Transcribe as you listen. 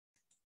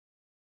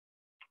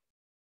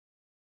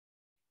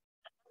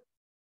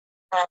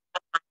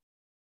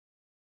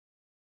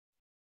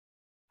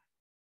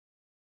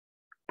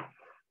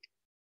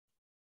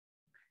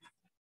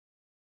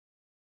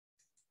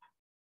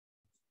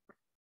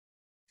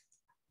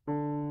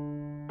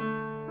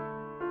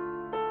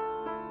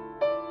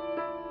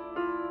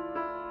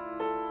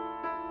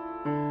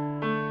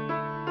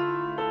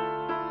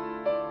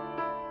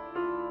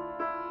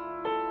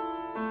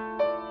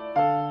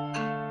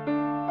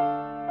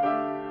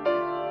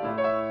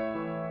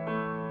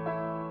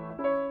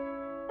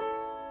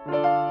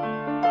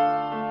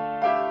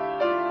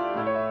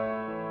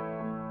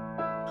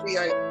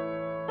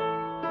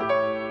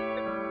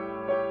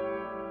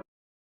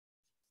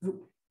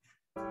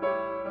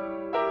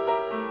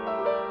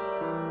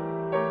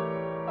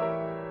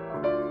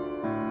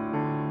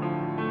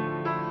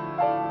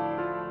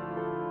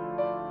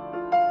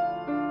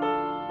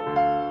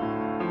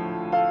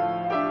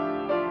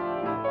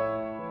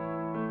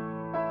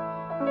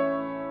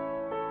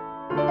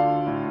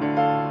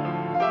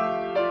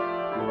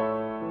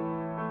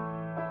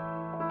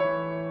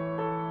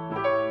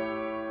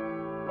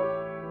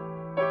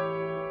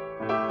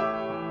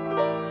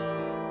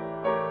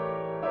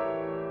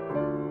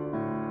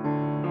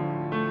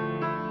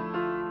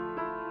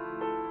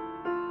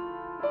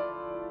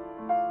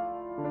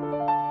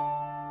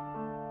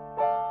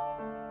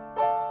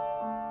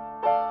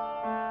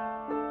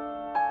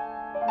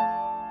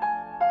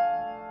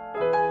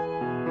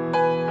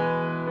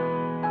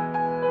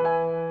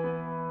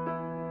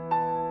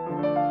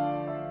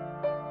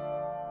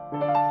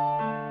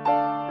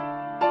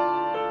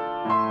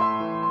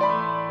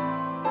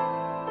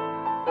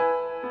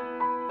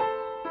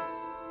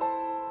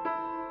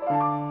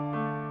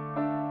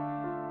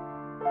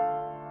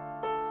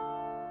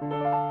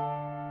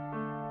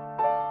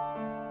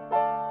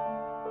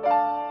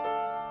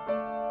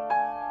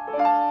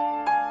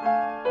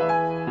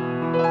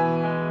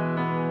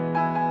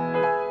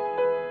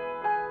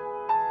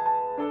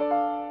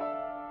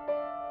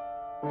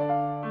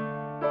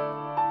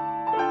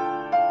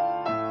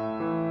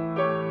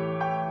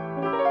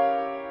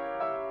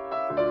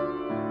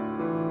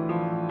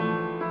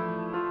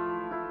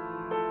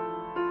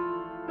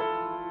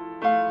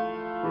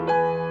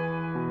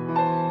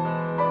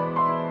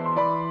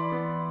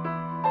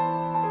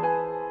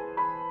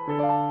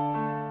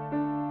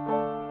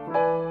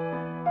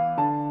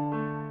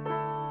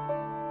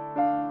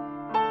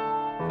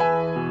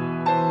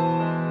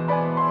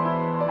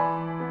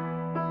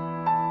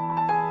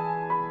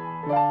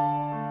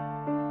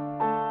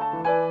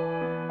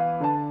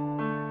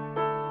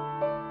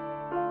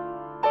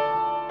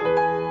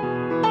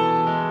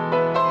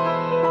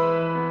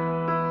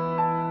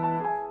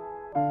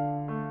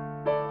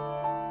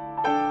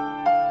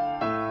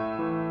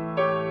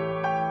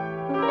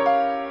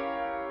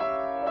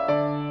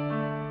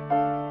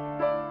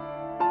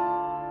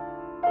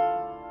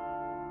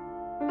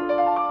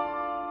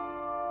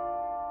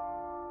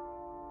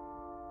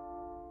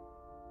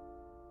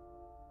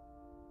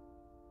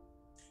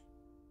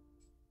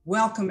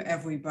Welcome,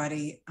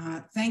 everybody.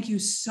 Thank you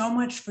so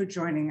much for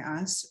joining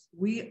us.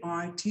 We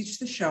are Teach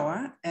the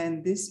Shoah,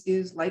 and this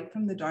is Light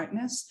from the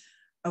Darkness,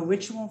 a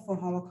ritual for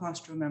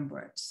Holocaust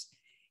remembrance.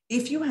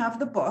 If you have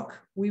the book,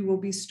 we will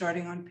be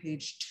starting on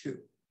page 2.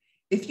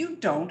 If you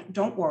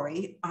don't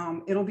worry.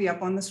 It'll be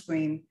up on the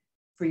screen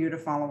for you to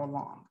follow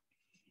along.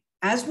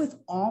 As with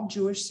all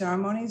Jewish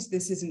ceremonies,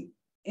 this is an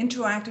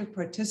interactive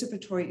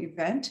participatory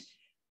event.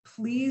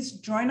 Please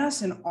join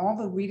us in all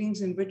the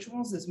readings and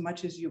rituals as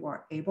much as you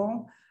are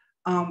able.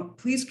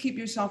 Please keep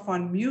yourself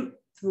on mute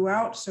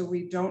throughout so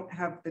we don't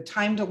have the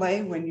time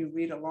delay when you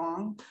read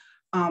along,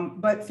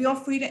 but feel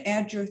free to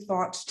add your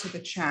thoughts to the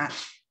chat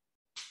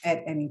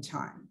at any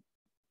time.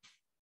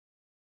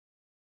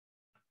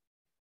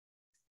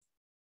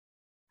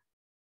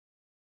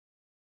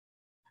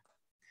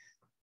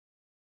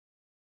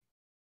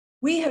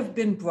 We have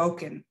been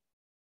broken.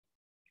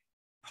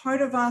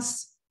 Part of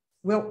us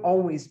will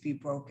always be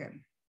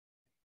broken.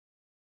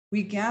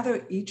 We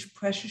gather each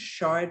precious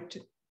shard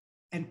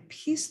and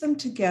piece them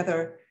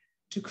together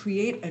to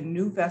create a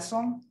new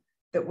vessel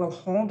that will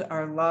hold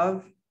our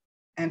love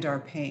and our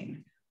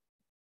pain.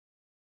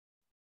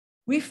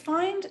 We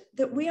find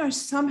that we are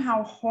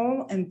somehow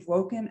whole and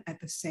broken at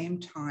the same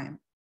time.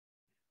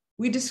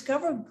 We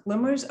discover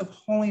glimmers of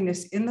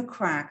holiness in the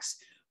cracks,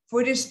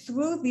 for it is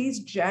through these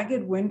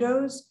jagged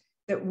windows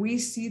that we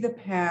see the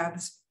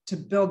paths to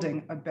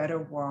building a better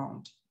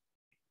world.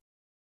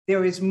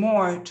 There is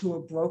more to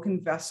a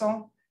broken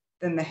vessel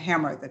than the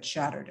hammer that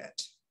shattered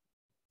it.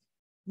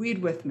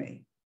 Read with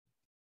me.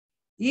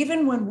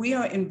 Even when we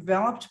are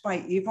enveloped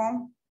by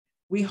evil,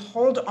 we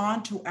hold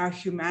on to our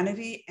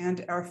humanity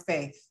and our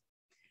faith.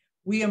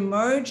 We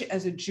emerge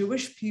as a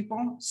Jewish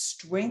people,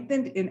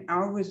 strengthened in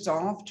our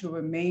resolve to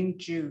remain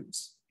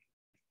Jews.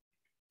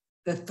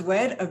 The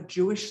thread of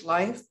Jewish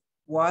life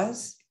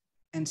was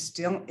and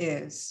still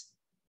is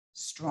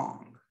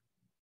strong.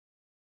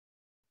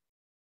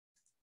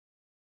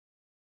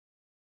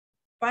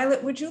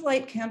 Violet, would you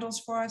light candles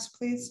for us,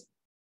 please?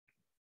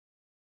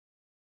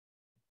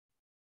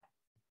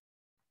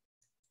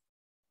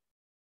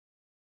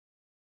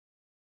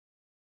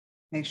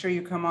 Make sure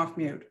you come off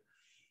mute.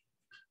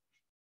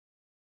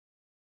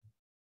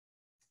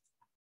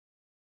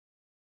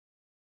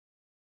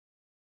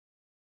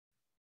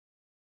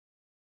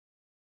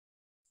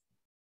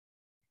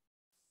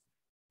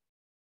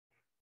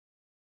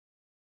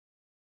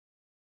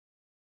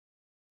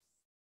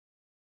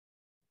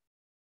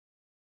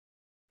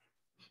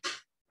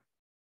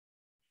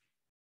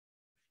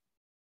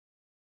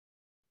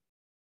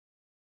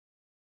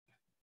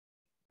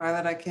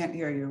 Violet, I can't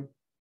hear you.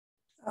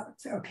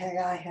 It's okay,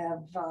 I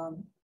have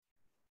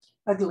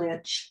a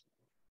glitch.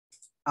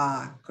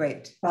 Ah,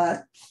 great.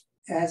 But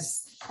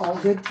as all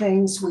good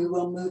things, we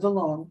will move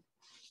along.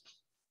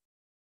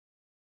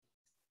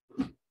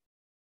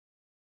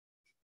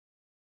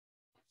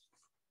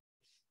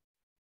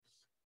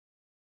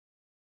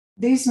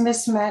 These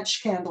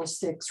mismatched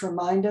candlesticks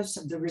remind us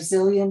of the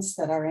resilience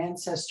that our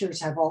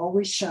ancestors have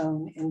always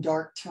shown in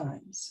dark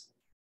times.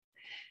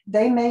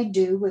 They made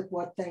do with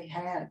what they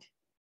had.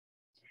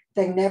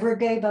 They never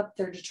gave up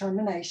their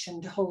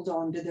determination to hold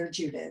on to their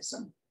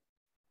Judaism.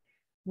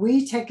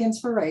 We take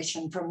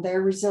inspiration from their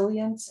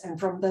resilience and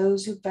from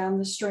those who found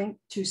the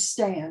strength to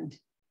stand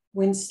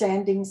when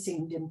standing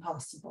seemed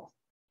impossible.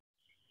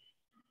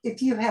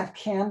 If you have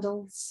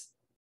candles,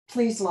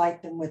 please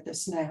light them with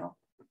us now.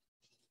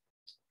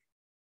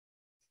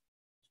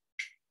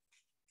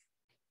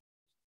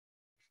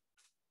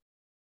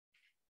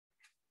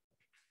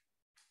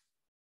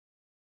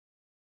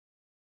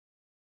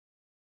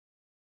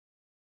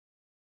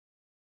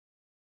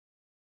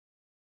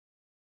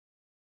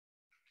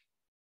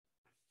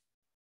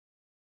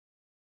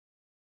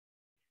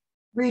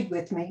 Read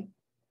with me.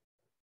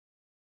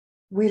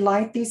 We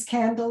light these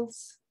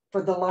candles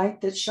for the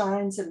light that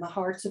shines in the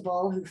hearts of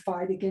all who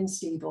fight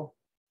against evil.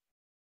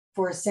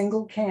 For a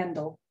single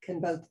candle can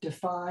both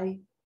defy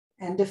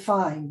and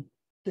define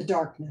the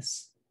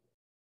darkness.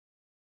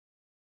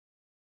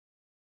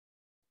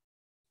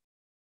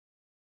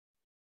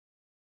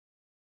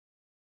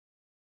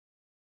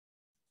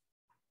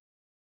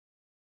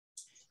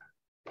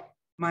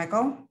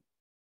 Michael?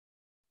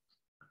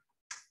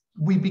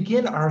 We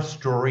begin our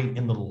story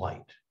in the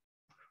light.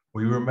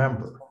 We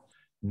remember,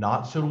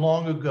 not so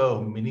long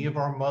ago, many of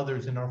our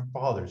mothers and our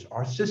fathers,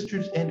 our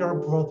sisters and our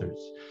brothers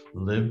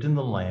lived in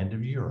the land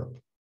of Europe.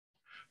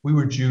 We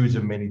were Jews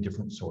of many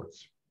different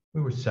sorts.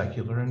 We were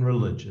secular and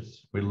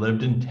religious. We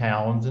lived in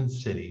towns and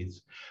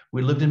cities.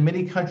 We lived in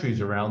many countries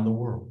around the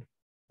world.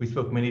 We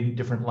spoke many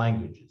different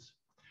languages.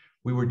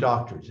 We were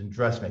doctors and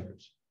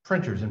dressmakers,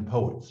 printers and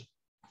poets,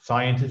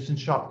 scientists and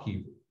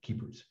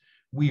shopkeepers,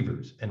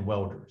 weavers and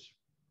welders.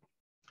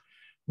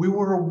 We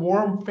were a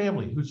warm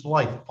family whose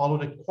life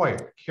followed a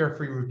quiet,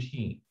 carefree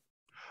routine.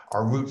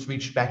 Our roots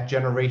reached back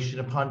generation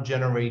upon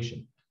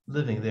generation,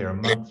 living there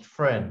amongst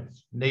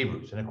friends,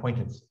 neighbors, and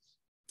acquaintances.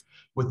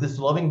 With this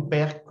loving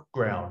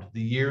background,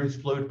 the years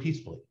flowed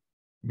peacefully.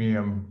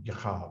 Miriam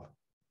Yachav.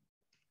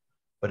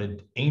 But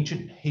an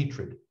ancient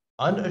hatred,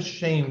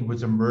 unashamed,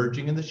 was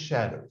emerging in the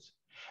shadows,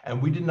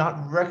 and we did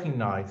not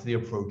recognize the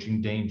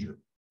approaching danger.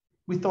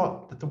 We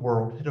thought that the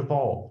world had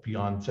evolved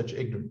beyond such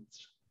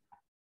ignorance.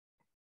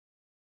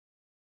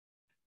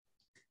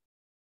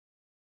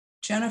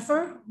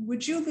 Jennifer,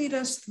 would you lead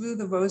us through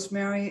the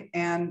rosemary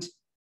and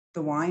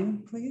the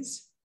wine,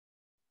 please?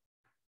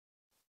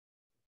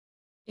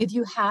 If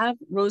you have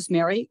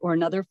rosemary or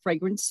another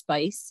fragrant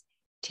spice,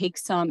 take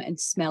some and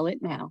smell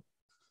it now.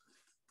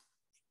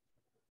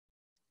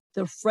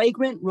 The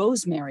fragrant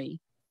rosemary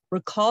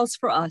recalls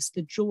for us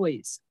the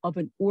joys of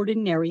an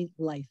ordinary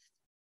life.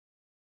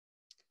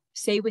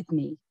 Say with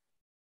me,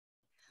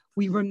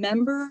 we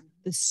remember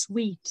the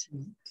sweet,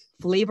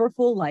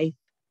 flavorful life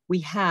we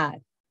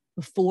had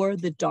before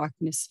the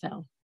darkness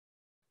fell.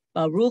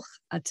 Baruch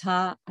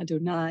atah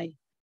Adonai,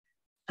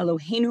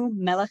 Eloheinu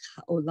melech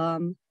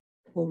haolam,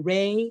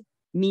 Borei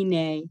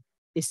Minei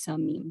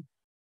Bisamim.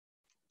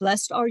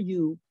 Blessed are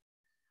you,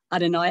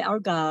 Adonai our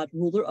God,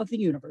 ruler of the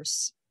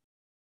universe,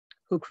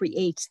 who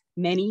creates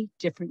many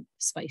different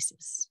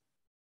spices.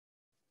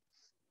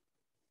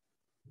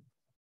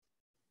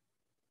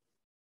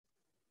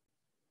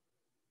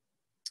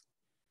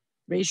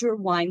 Raise your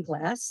wine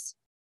glass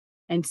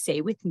and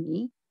say with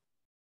me,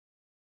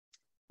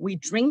 we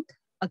drink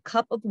a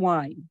cup of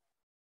wine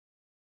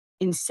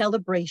in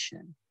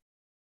celebration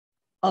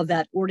of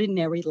that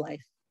ordinary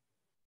life.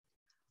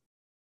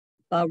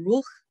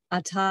 Baruch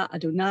atah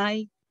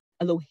Adonai,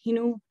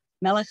 Eloheinu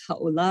melech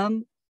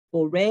haolam,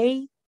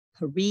 borei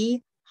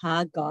peri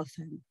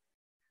hagafen.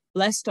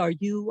 Blessed are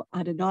you,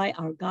 Adonai,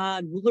 our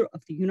God, ruler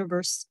of the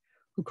universe,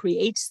 who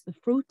creates the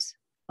fruit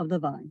of the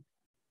vine.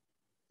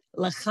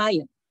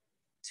 L'chaim,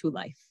 to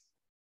life.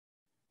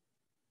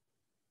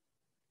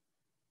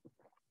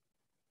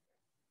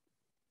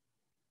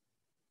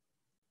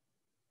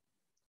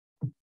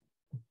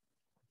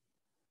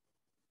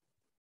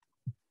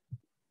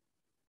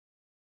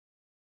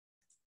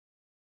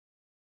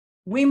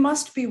 We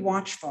must be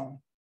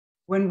watchful.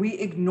 When we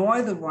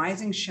ignore the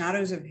rising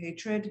shadows of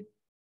hatred,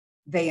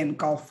 they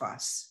engulf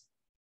us.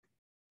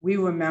 We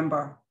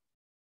remember.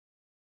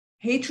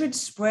 Hatred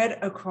spread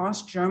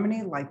across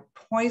Germany like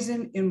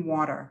poison in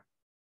water.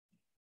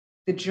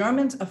 The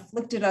Germans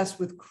afflicted us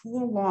with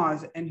cruel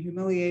laws and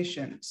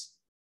humiliations.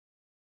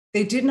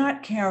 They did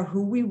not care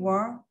who we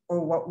were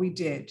or what we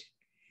did.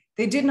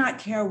 They did not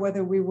care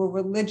whether we were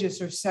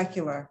religious or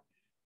secular,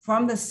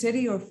 from the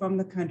city or from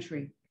the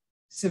country,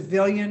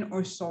 civilian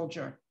or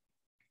soldier,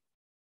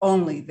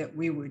 only that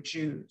we were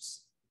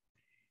Jews.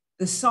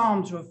 The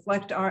Psalms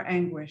reflect our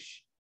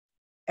anguish.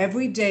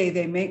 Every day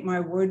they make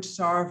my words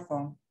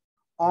sorrowful.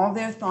 All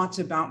their thoughts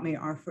about me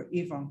are for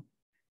evil.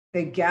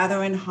 They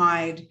gather and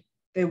hide.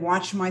 They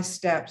watch my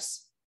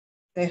steps.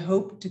 They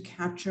hope to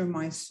capture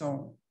my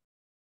soul.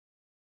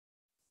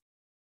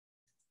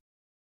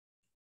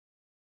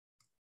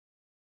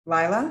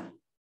 Lila?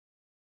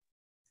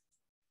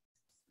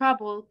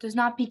 Trouble does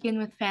not begin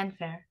with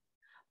fanfare,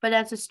 but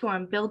as a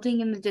storm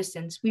building in the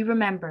distance. We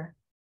remember.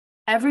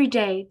 Every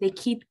day they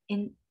keep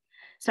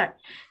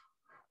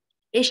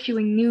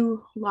issuing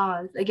new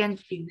laws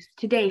against Jews.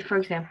 Today, for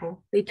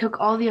example, they took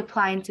all the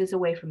appliances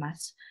away from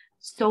us.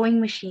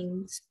 Sewing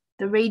machines,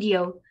 the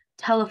radio,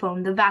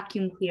 telephone, the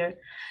vacuum cleaner,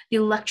 the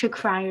electric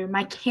fryer,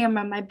 my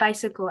camera, my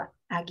bicycle,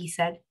 Aggie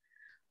said.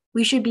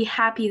 We should be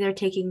happy they're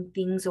taking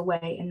things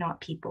away and not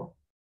people.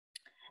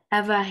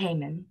 Eva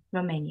Heyman,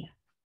 Romania.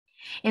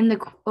 In the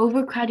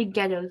overcrowded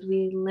ghettos,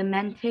 we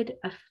lamented,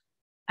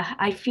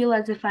 I feel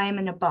as if I am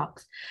in a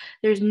box.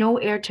 There's no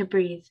air to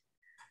breathe.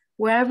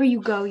 Wherever you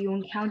go, you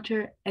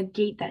encounter a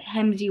gate that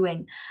hems you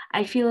in.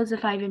 I feel as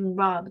if I've been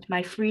robbed.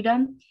 My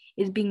freedom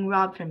is being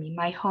robbed from me.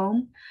 My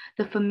home,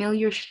 the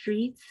familiar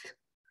streets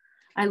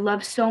I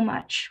love so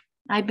much.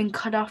 I've been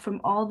cut off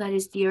from all that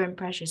is dear and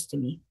precious to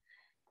me.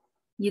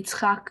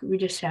 Yitzhak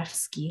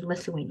Rudashevsky,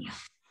 Lithuania.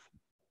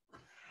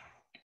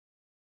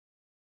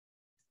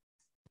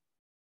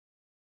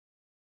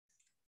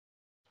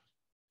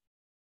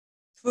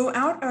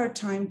 Throughout our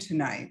time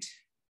tonight,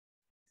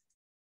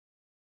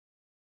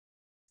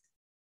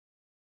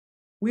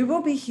 we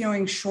will be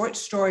hearing short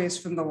stories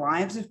from the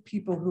lives of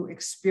people who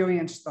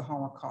experienced the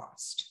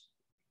Holocaust.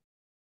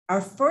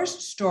 Our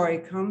first story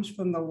comes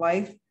from the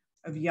life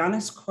of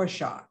Yanis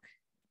Korczak.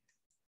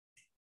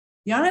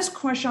 Yanis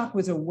Korczak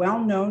was a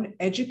well-known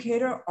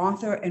educator,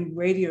 author, and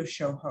radio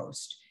show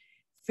host,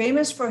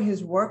 famous for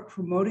his work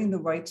promoting the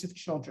rights of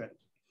children.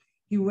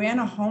 He ran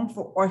a home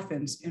for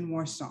orphans in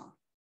Warsaw.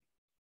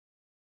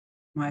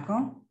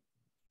 Michael?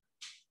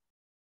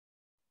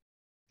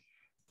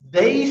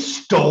 They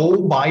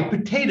stole my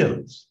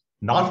potatoes.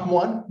 Not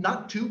one,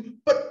 not two,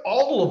 but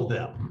all of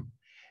them.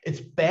 It's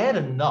bad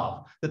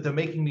enough that they're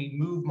making me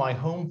move my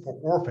home for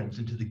orphans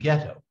into the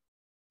ghetto.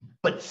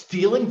 But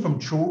stealing from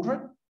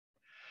children?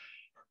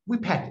 We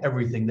packed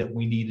everything that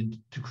we needed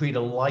to create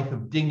a life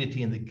of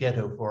dignity in the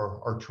ghetto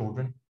for our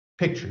children.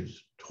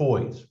 Pictures,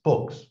 toys,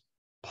 books,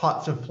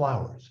 pots of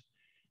flowers,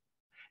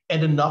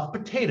 and enough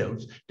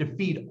potatoes to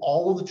feed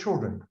all of the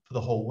children for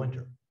the whole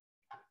winter.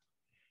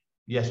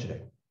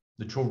 Yesterday,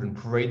 the children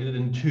paraded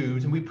in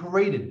twos, and we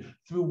paraded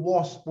through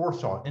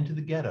Warsaw into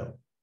the ghetto.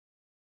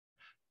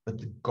 But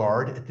the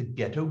guard at the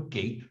ghetto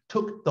gate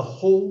took the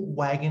whole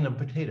wagon of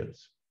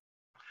potatoes.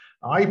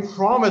 I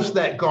promised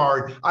that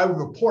guard I would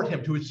report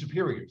him to his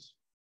superiors.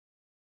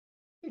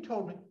 He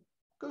told me,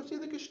 go see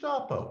the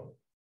Gestapo.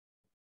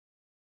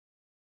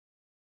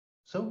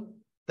 So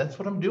that's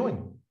what I'm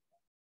doing.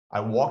 I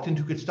walked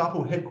into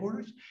Gestapo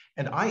headquarters,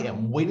 and I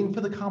am waiting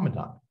for the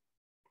commandant.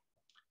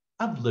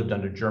 I've lived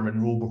under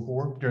German rule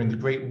before during the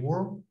Great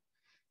War.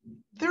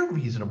 They're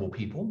reasonable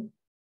people.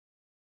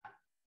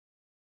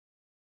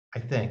 I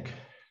think.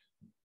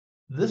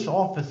 This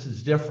office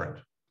is different.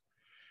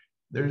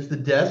 There's the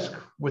desk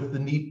with the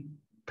neat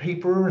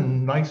paper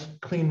and nice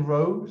clean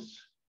rows.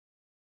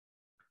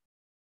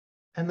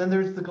 And then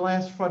there's the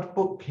glass front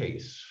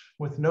bookcase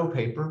with no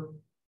paper,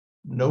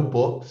 no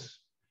books,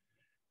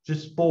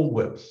 just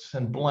bullwhips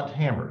and blunt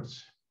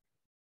hammers.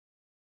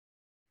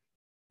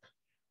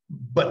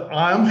 But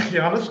I'm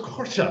Yanis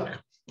Korczak,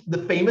 the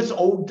famous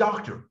old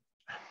doctor.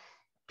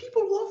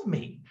 People love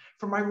me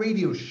for my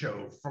radio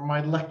show, for my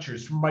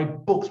lectures, for my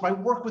books, my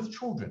work with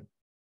children.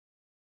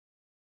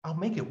 I'll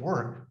make it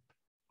work.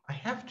 I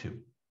have to.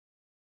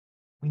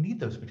 We need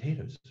those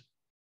potatoes.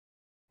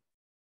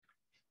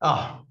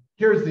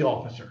 Here's the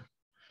officer.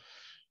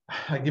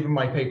 I give him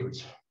my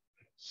papers.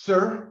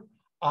 Sir,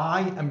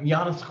 I am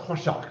Yanis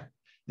Korczak,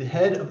 the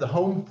head of the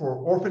Home for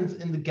Orphans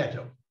in the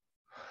Ghetto.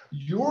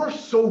 Your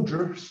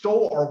soldier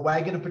stole our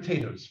wagon of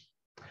potatoes.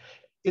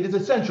 It is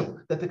essential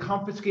that the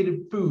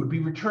confiscated food be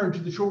returned to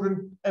the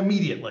children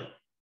immediately.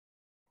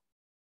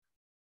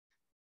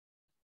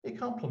 He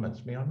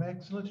compliments me on my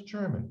excellent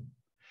German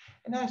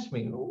and asks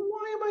me,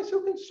 why am I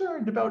so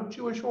concerned about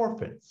Jewish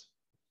orphans?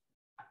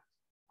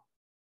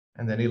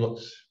 And then he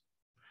looks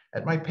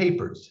at my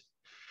papers.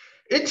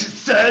 It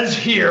says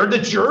here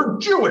that you're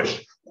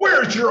Jewish.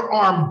 Where's your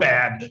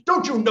armband?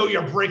 Don't you know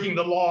you're breaking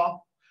the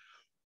law?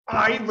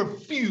 I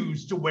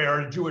refuse to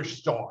wear a Jewish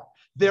star.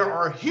 There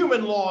are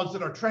human laws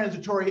that are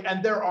transitory,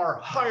 and there are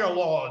higher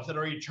laws that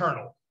are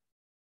eternal.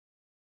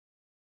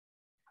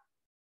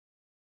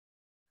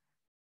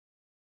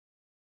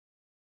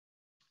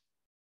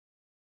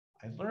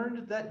 I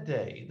learned that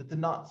day that the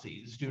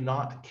Nazis do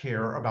not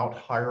care about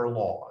higher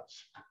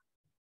laws.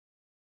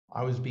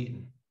 I was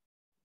beaten.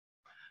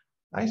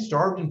 I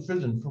starved in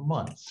prison for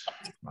months.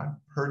 I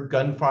heard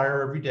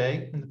gunfire every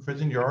day in the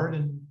prison yard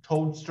and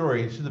told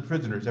stories to the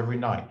prisoners every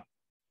night,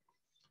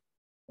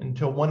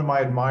 until one of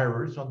my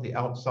admirers on the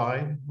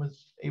outside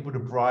was able to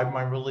bribe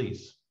my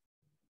release.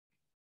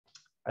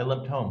 I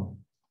limped home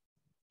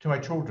to my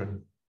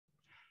children.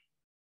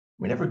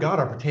 We never got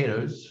our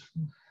potatoes,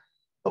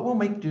 but we'll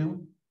make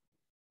do.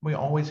 We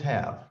always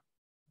have.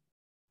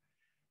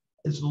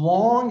 As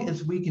long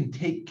as we can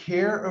take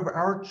care of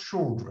our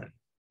children,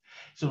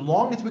 so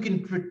long as we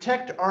can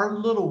protect our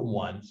little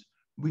ones,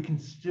 we can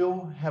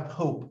still have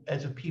hope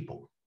as a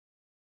people.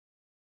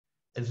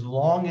 As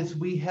long as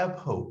we have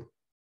hope,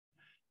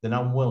 then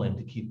I'm willing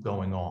to keep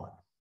going on.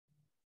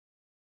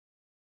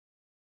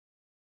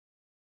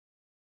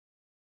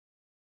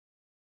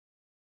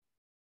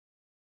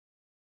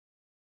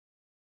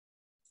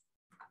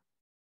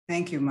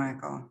 Thank you,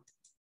 Michael.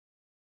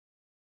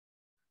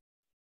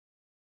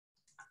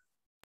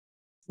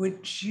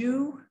 Would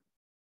you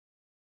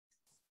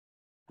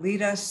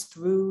lead us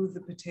through the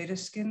potato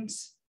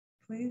skins,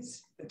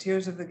 please? The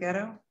Tears of the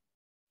Ghetto?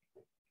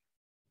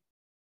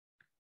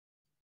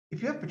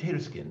 If you have potato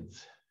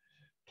skins,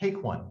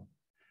 take one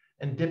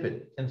and dip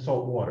it in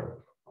salt water.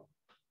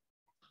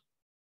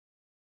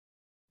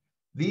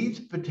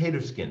 These potato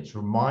skins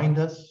remind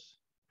us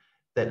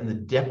that in the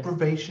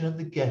deprivation of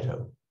the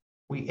ghetto,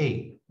 we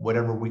ate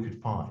whatever we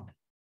could find.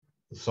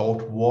 The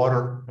salt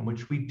water in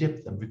which we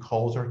dipped them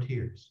recalls our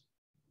tears.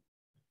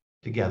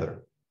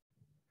 Together,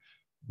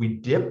 We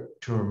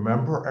dip to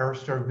remember our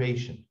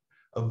starvation,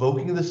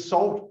 evoking the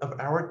salt of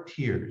our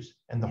tears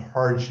and the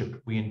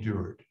hardship we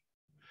endured.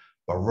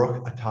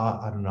 Baruch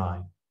atah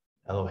Adonai,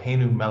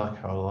 Eloheinu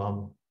melech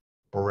haolam,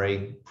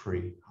 borei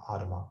pri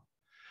Adamah.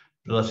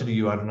 Blessed are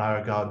you, Adonai,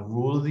 our God,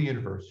 ruler of the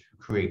universe, who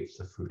creates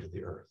the fruit of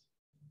the earth.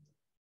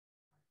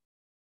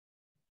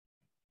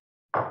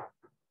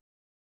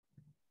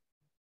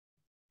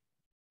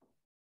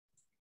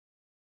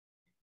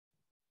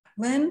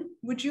 Lynne,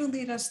 would you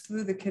lead us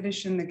through the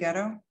Kiddush in the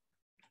ghetto?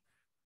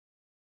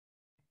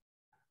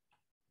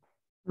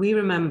 We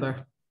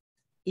remember,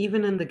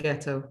 even in the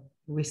ghetto,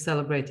 we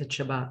celebrated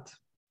Shabbat.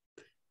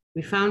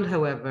 We found,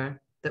 however,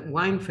 that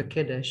wine for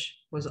Kiddush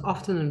was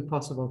often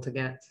impossible to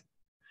get.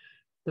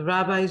 The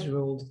rabbis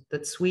ruled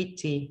that sweet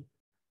tea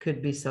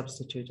could be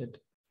substituted.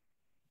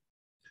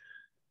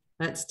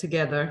 Let's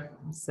together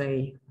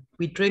say,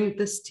 we drink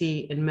this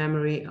tea in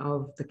memory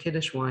of the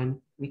Kiddush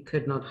wine we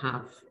could not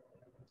have.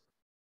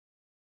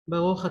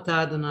 Baruch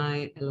atah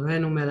Adonai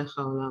Eloheinu melech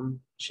haolam,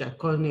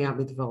 she'akol niya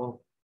b'dvaro.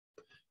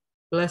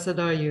 Blessed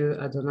are you,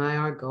 Adonai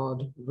our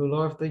God,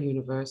 ruler of the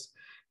universe,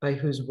 by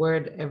whose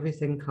word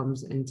everything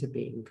comes into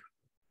being.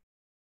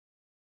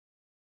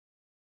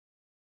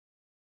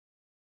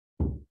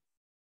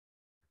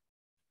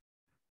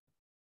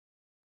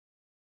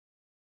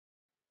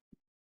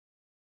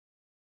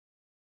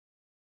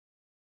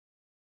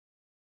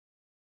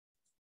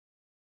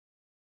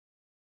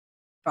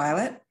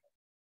 Violet?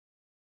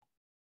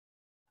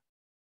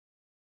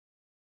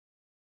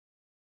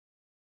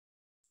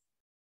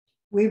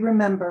 We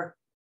remember,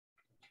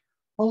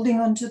 holding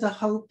on to the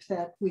hope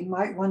that we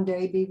might one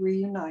day be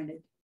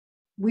reunited,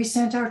 we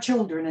sent our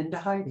children into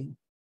hiding.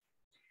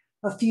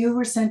 A few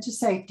were sent to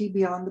safety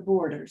beyond the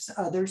borders.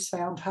 Others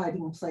found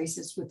hiding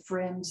places with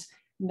friends,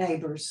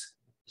 neighbors,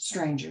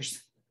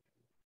 strangers.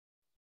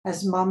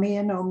 As Mommy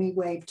and Omi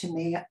waved to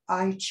me,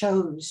 I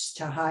chose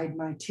to hide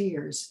my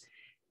tears,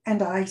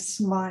 and I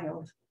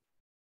smiled.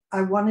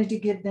 I wanted to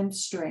give them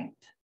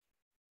strength.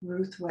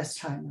 Ruth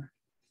Westheimer.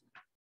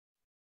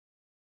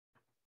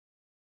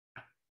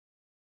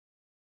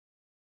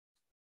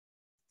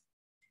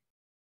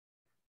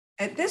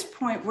 At this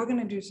point, we're going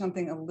to do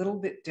something a little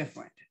bit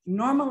different.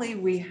 Normally,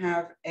 we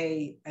have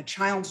a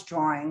child's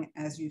drawing,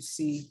 as you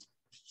see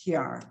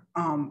here.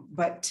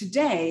 But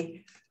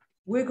today,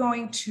 we're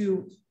going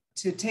to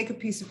take a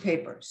piece of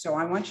paper. So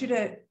I want you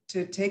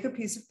to take a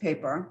piece of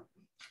paper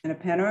and a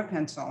pen or a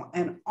pencil,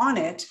 and on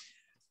it,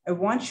 I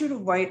want you to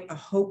write a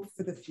hope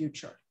for the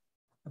future,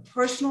 a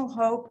personal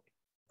hope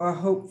or a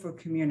hope for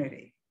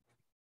community.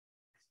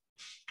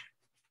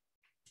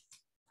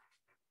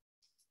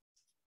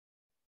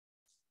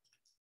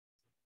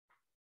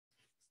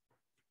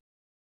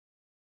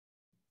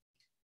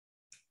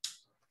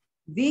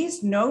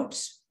 These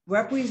notes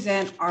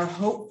represent our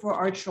hope for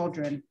our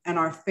children and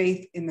our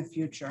faith in the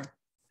future.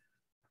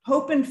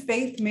 Hope and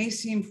faith may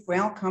seem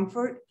frail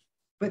comfort,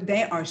 but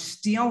they are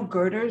steel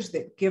girders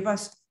that give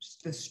us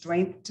the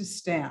strength to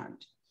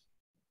stand.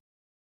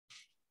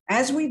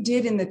 As we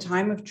did in the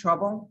time of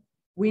trouble,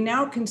 we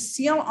now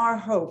conceal our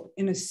hope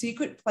in a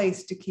secret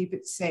place to keep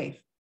it safe.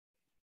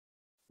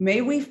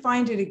 May we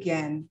find it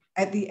again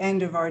at the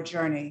end of our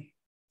journey.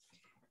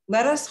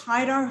 Let us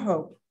hide our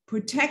hope,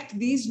 protect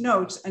these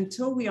notes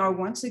until we are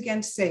once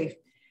again safe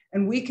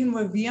and we can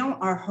reveal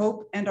our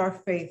hope and our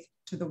faith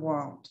to the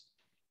world.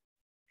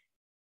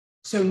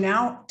 So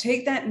now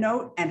take that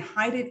note and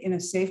hide it in a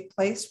safe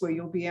place where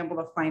you'll be able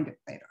to find it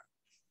later.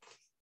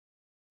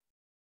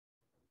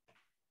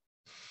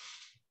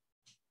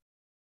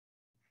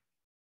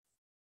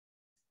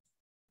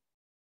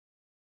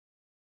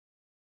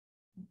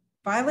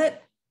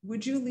 Violet,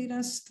 would you lead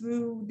us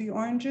through the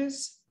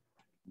oranges?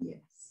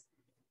 Yes.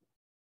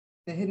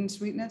 The hidden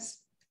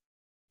sweetness?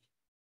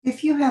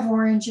 If you have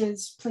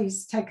oranges,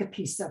 please take a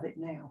piece of it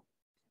now.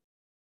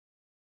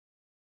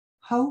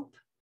 Hope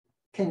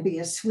can be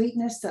a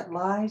sweetness that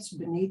lies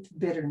beneath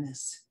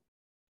bitterness.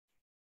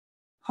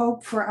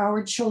 Hope for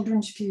our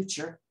children's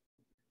future,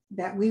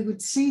 that we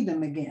would see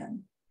them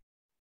again,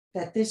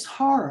 that this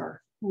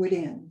horror would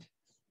end.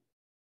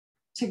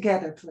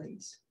 Together,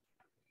 please.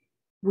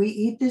 We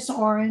eat this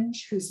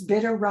orange whose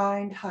bitter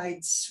rind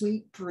hides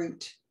sweet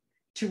fruit,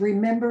 to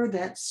remember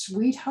that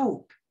sweet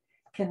hope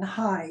can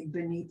hide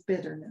beneath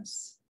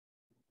bitterness.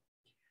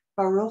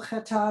 Baruch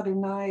atah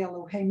Adonai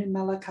Eloheinu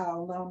melech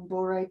haolam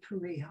borei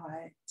pri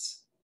ha'etz.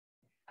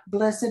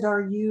 Blessed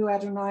are you,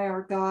 Adonai,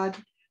 our God,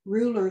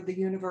 ruler of the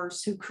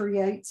universe, who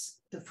creates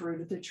the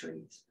fruit of the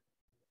trees.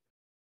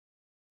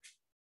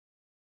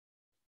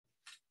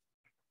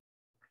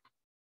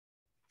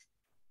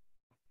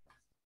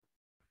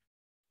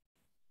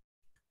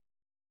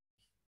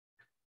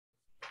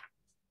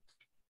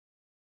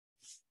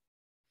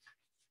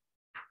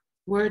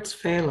 Words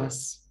fail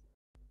us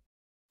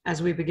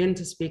as we begin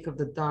to speak of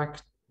the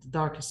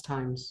darkest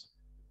times.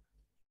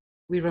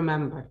 We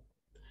remember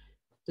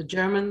the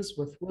Germans,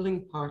 with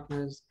willing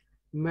partners,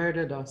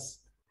 murdered us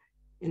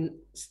in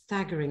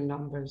staggering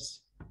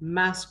numbers.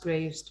 Mass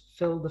graves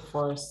filled the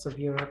forests of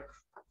Europe.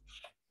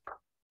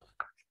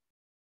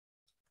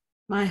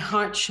 My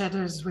heart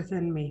shudders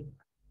within me,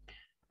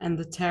 and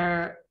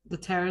the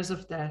terrors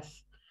of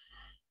death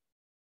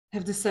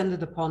have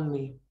descended upon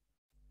me.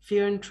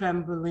 Fear and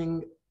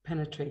trembling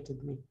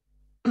penetrated me,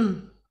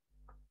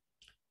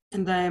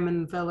 and I am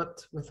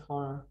enveloped with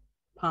horror.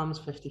 Psalms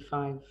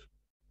 55.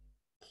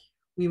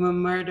 We were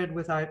murdered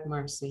without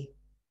mercy,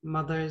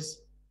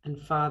 mothers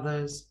and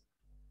fathers,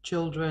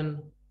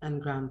 children and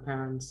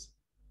grandparents.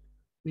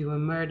 We were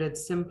murdered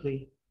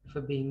simply for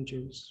being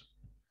Jews.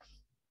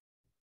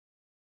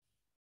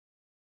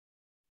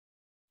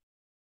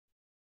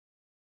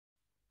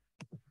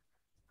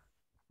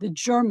 The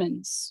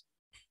Germans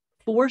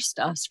forced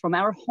us from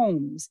our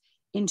homes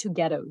into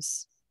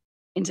ghettos,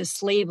 into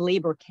slave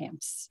labor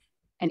camps,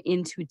 and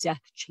into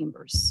death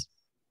chambers.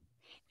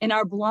 In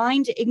our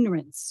blind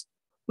ignorance,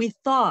 we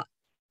thought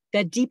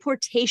that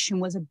deportation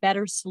was a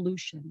better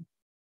solution.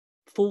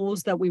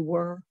 Fools that we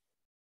were,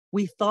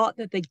 we thought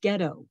that the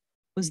ghetto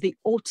was the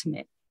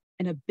ultimate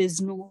in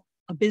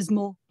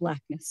abysmal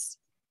blackness.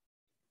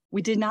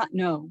 We did not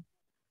know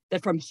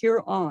that from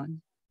here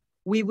on,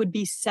 we would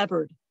be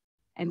severed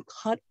and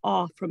cut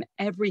off from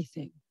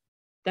everything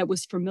that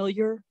was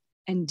familiar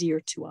and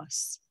dear to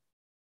us.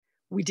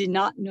 We did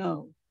not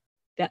know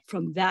that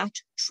from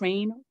that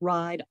train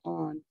ride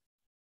on,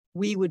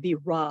 we would be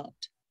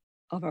robbed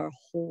of our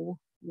whole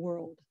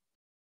world.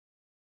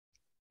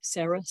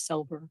 Sarah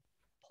Selver,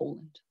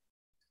 Poland.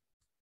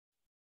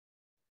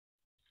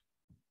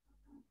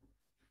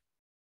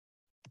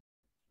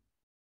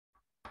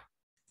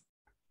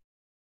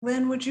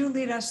 Lynne, would you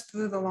lead us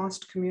through the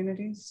lost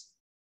communities?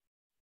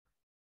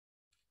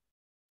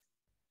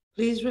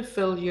 Please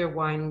refill your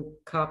wine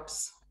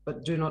cups,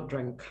 but do not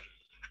drink.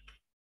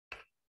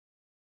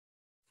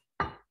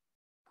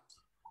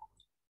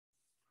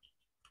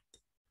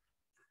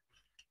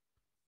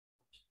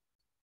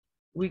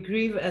 We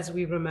grieve as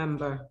we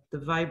remember the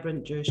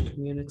vibrant Jewish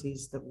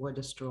communities that were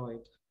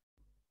destroyed.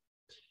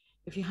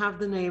 If you have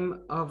the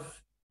name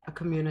of a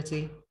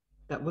community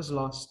that was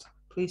lost,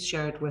 please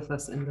share it with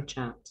us in the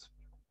chat.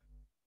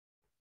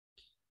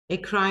 A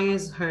cry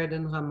is heard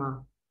in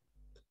Ramah,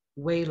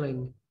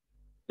 wailing,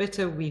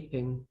 bitter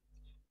weeping,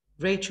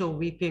 Rachel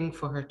weeping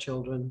for her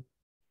children.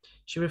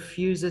 She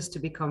refuses to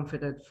be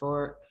comforted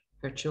for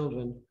her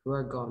children who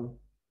are gone.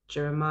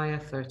 Jeremiah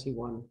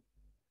 31.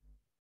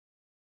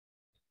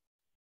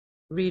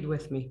 Read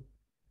with me.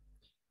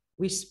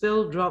 We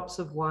spill drops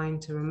of wine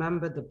to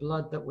remember the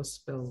blood that was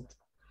spilled,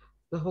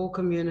 the whole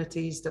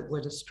communities that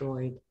were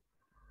destroyed.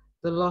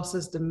 The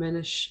losses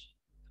diminish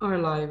our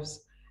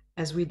lives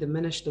as we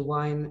diminish the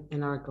wine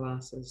in our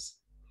glasses.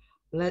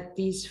 Let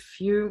these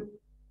few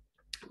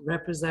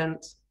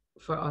represent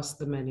for us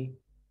the many.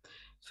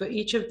 For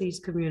each of these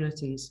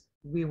communities,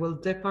 we will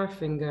dip our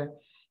finger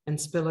and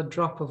spill a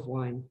drop of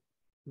wine.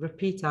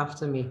 Repeat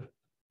after me.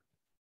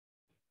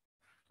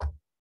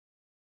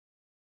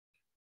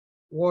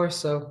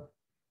 Warsaw,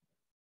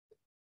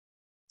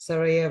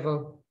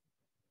 Sarajevo,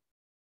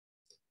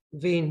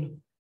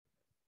 Wien,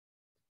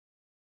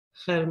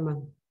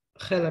 Chelm,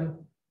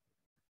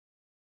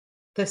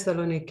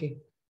 Thessaloniki,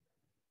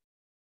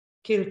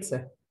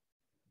 Kielce,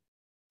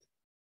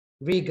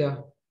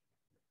 Riga,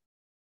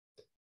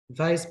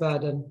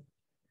 Wiesbaden,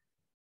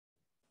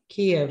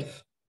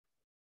 Kiev,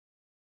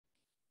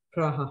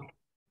 Praha.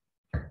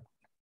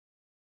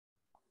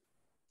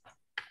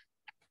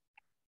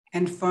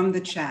 And from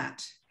the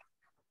chat,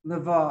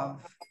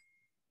 Lvov,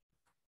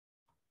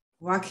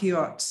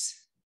 Wakiot,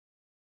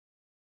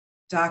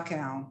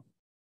 Dachau,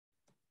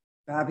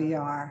 Babi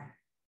Yar,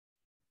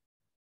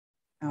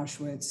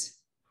 Auschwitz,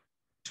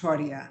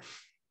 Tordia.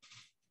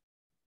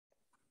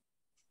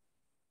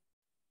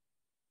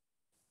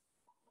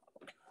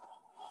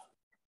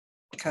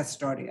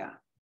 Custodia.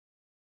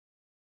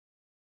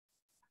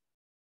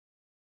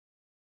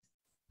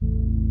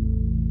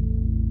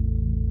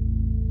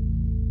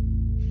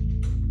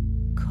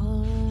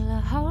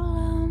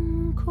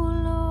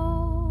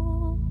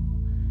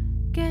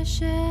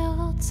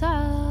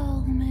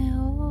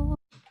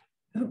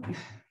 Oop,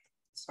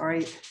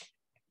 sorry.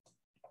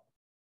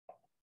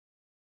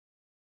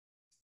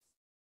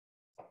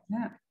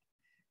 Yeah.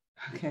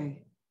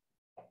 Okay.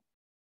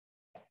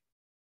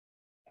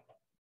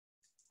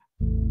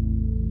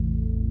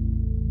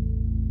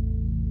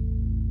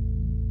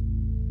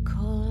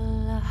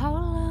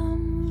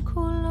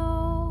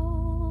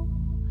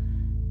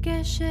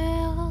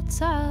 גשר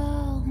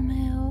צר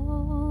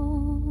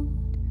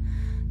מאוד,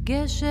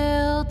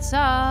 גשר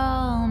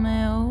צר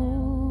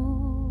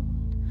מאוד,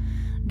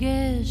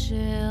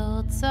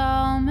 גשר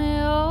צר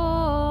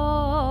מאוד,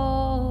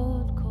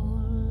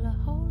 כל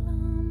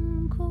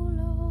העולם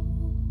כולו,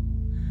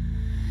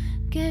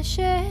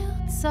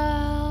 גשר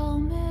צר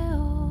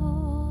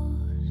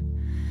מאוד,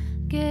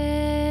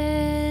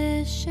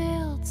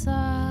 גשר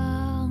צר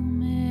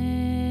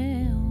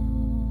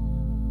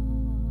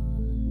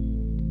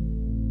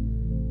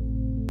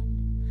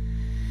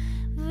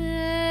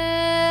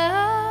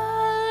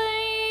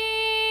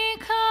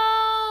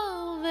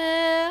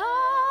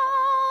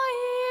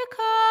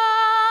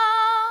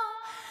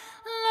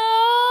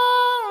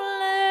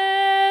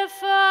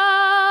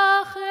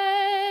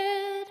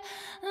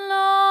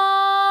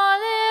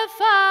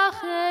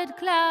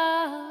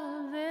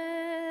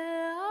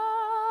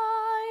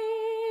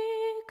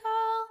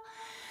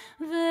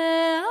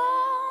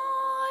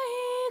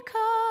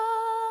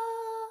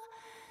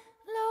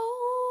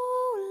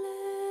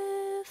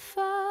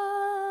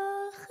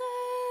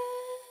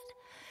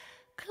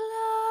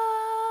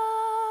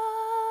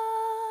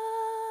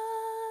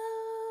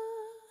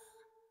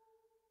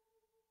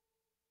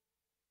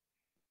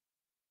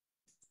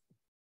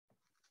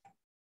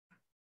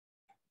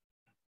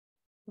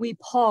We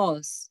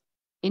pause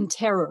in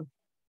terror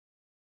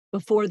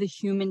before the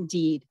human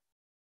deed,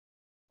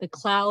 the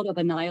cloud of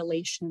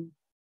annihilation,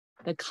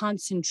 the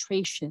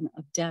concentration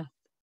of death,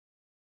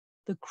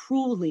 the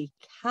cruelly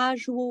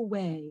casual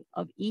way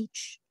of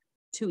each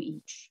to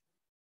each.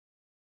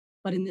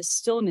 But in the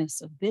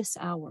stillness of this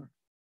hour,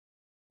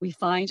 we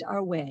find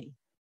our way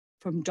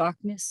from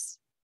darkness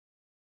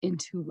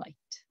into light.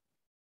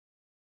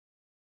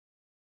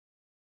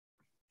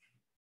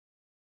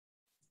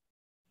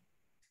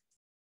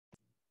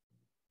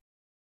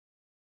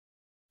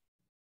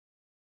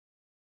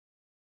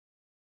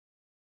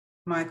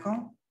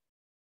 Michael?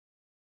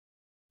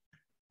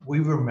 We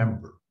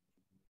remember,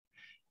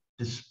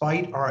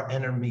 despite our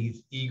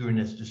enemies'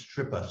 eagerness to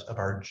strip us of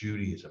our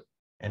Judaism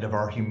and of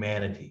our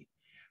humanity,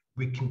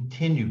 we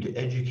continue to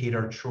educate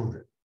our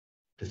children,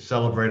 to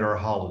celebrate our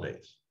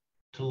holidays,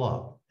 to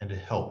love and to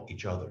help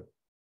each other.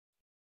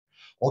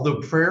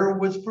 Although prayer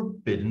was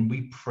forbidden,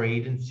 we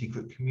prayed in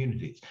secret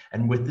communities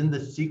and within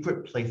the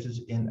secret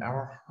places in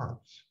our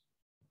hearts.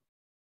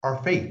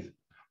 Our faith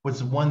was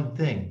the one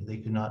thing they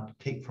could not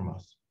take from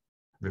us.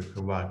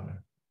 Rivka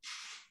Wagner.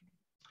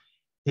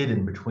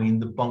 Hidden between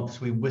the bunks,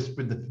 we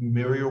whispered the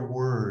familiar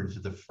words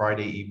of the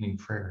Friday evening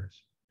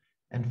prayers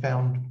and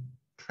found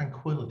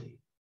tranquility.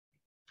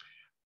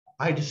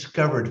 I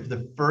discovered for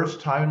the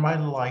first time in my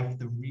life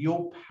the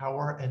real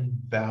power and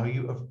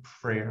value of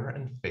prayer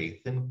and faith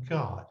in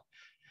God.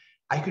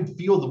 I could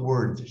feel the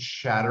words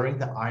shattering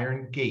the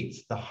iron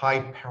gates, the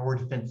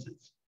high-powered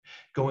fences,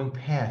 going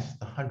past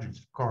the hundreds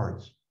of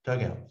guards,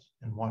 dugouts,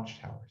 and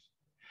watchtowers,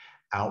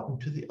 out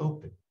into the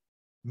open,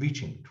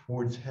 reaching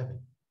towards heaven.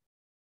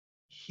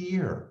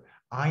 Here,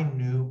 I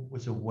knew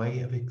was a way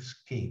of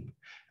escape,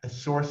 a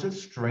source of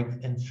strength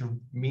and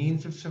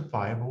means of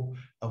survival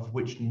of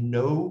which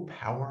no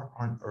power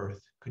on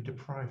earth could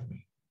deprive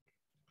me.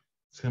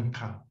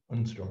 Simcha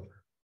Unstorfer.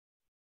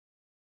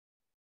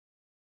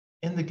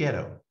 In the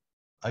ghetto,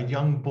 a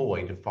young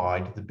boy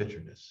defied the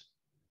bitterness.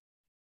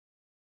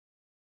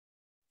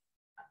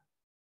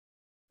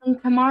 From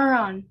tomorrow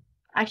on,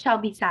 I shall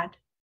be sad.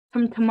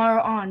 From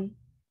tomorrow on,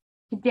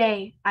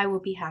 today I will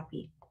be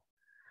happy.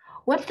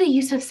 What's the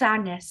use of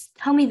sadness?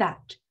 Tell me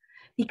that.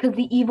 Because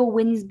the evil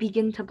winds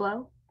begin to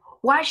blow?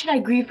 Why should I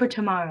grieve for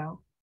tomorrow?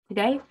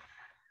 Today?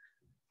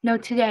 No,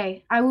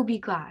 today I will be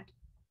glad.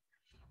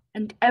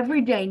 And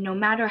every day, no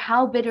matter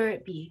how bitter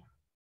it be,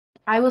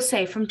 I will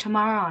say from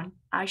tomorrow on,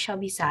 I shall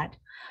be sad.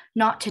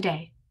 Not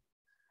today.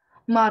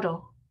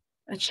 Model,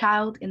 a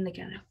child in the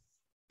ghetto.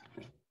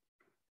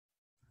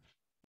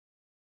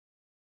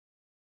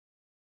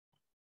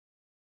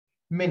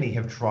 Many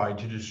have tried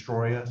to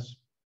destroy us.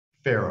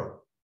 Pharaoh,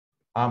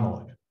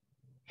 Amalek,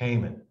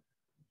 Haman,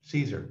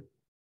 Caesar,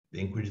 the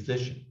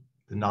Inquisition,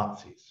 the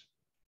Nazis.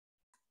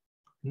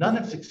 None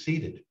have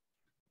succeeded.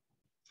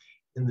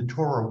 In the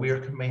Torah, we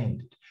are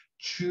commanded,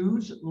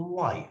 choose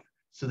life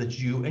so that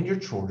you and your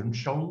children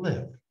shall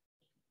live.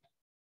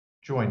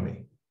 Join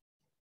me.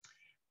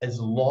 As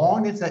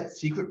long as that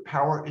secret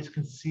power is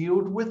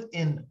concealed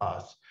within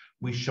us,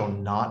 we shall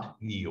not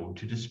yield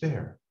to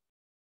despair.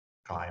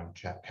 Chaim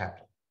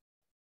Kaplan.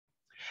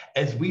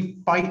 As we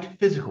fight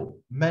physical,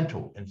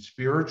 mental, and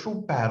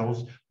spiritual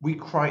battles, we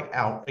cry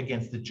out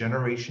against the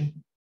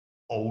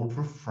generation-old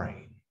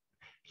refrain,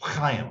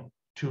 Chaim,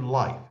 to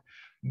life.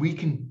 We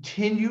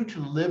continue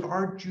to live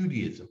our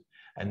Judaism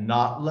and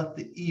not let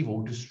the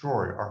evil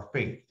destroy our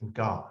faith in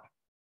God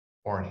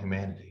or in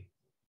humanity.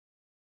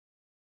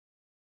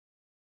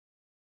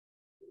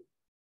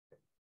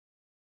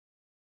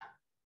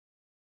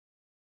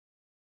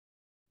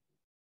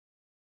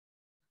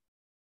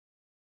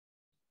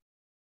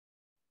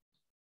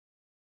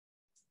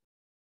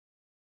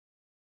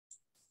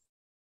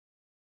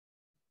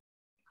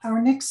 Our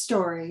next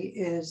story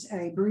is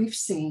a brief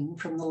scene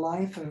from the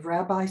life of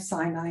Rabbi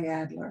Sinai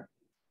Adler.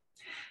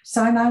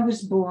 Sinai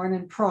was born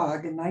in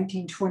Prague in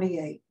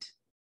 1928.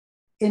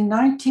 In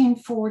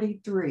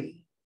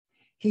 1943,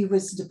 he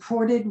was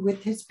deported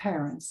with his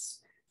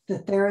parents, the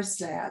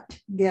Theresiat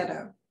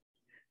ghetto.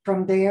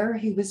 From there,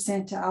 he was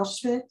sent to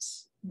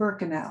Auschwitz,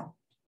 Birkenau,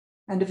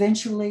 and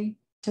eventually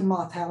to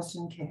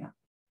Mauthausen camp.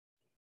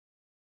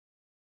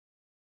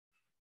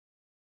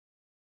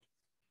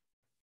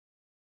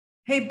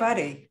 Hey,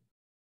 buddy,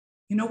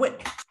 you know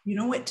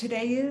what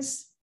today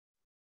is?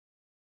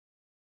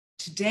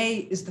 Today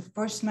is the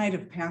first night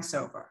of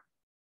Passover,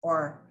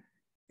 or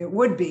it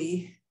would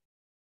be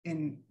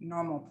in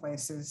normal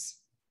places.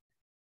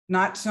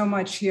 Not so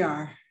much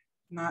here,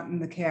 not in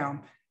the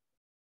camp.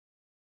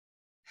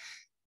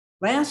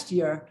 Last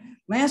year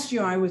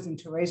I was in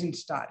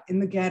Theresienstadt in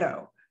the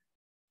ghetto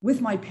with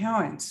my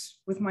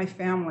parents, with my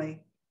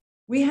family.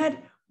 We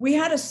had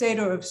a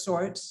Seder of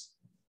sorts.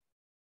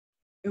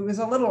 It was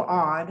a little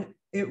odd.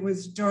 It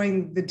was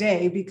during the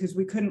day because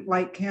we couldn't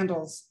light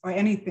candles or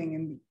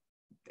anything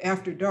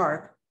after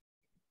dark.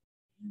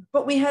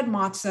 But we had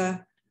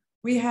matzah.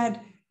 We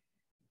had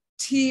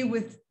tea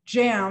with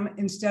jam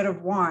instead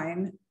of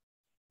wine,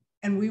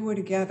 and we were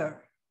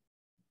together.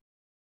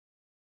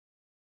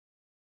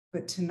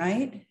 But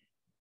tonight,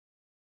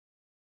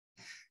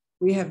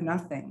 we have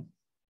nothing.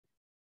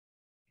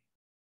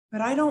 But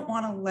I don't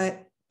want to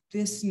let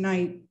this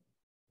night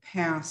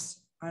pass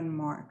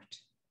unmarked.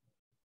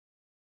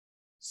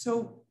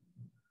 So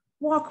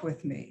walk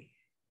with me.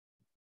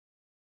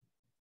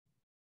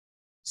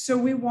 So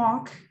we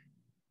walk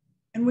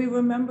and we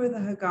remember the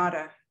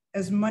Haggadah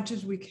as much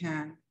as we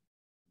can.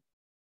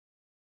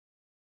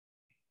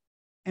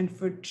 And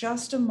for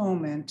just a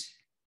moment,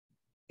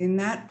 in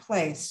that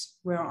place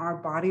where our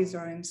bodies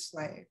are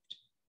enslaved,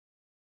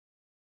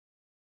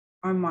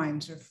 our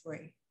minds are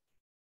free.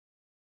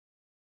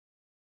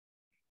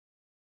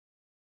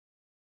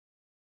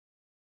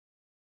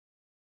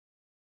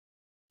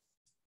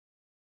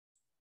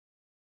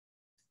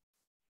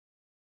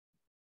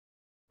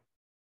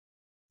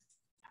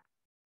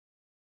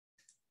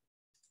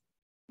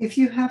 If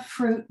you have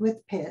fruit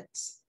with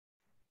pits,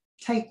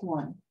 take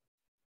one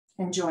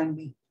and join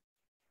me.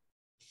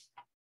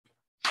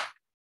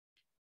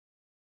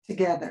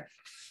 Together.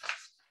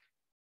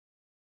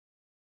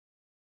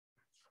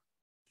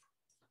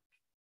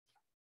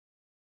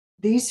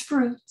 These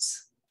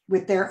fruits,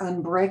 with their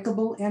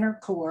unbreakable inner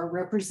core,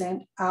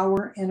 represent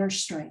our inner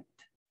strength.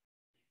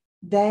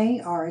 They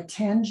are a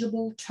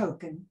tangible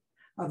token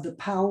of the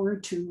power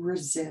to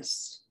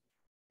resist.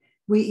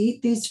 We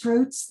eat these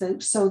fruits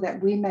so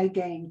that we may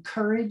gain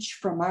courage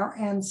from our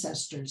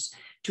ancestors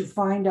to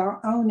find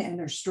our own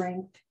inner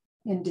strength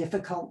in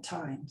difficult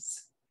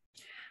times.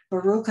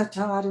 Baruch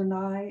atah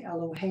Adonai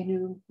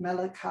Eloheinu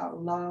melech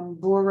haolam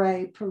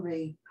borei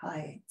peri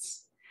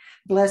haetz.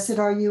 Blessed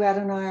are you,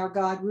 Adonai, our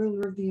God,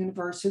 ruler of the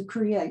universe, who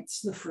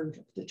creates the fruit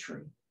of the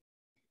tree.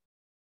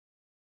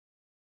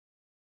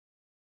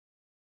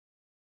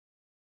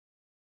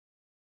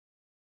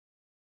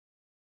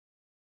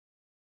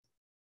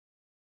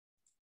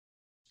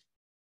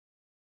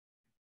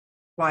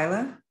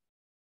 Lila?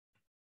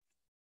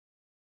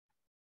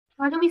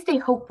 How do we stay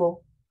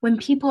hopeful when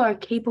people are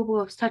capable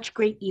of such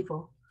great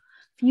evil?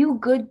 Few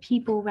good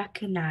people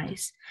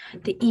recognize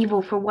the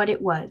evil for what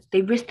it was.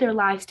 They risked their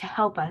lives to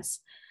help us.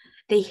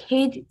 They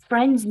hid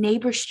friends,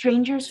 neighbors,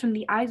 strangers from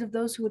the eyes of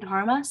those who would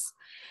harm us.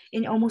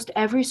 In almost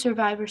every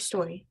survivor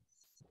story,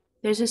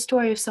 there's a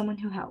story of someone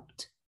who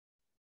helped.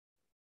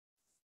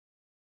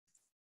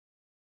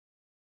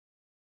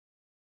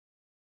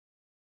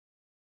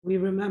 We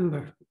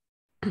remember.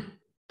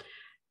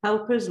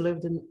 Helpers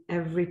lived in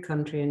every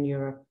country in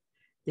Europe.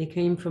 They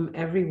came from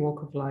every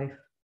walk of life.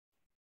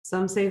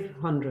 Some saved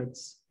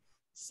hundreds,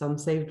 some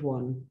saved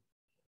one.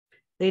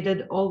 They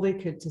did all they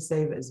could to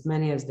save as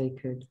many as they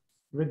could,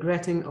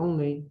 regretting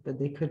only that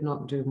they could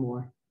not do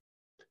more.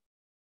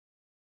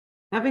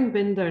 Having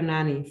been their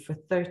nanny for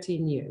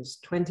 13 years,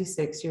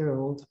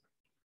 26-year-old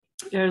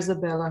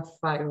Isabella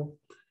File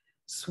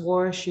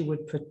swore she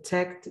would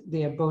protect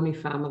the Aboni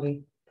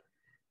family.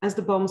 As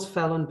the bombs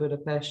fell on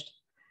Budapest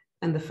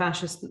and the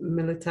fascist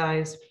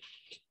militaries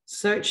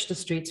searched the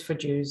streets for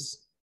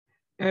Jews,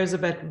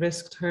 Elizabeth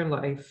risked her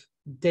life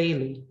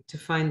daily to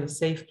find a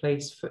safe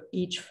place for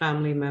each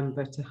family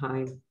member to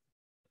hide.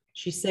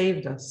 She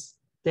saved us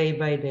day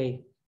by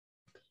day.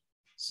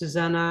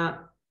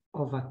 Susanna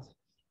Ovat.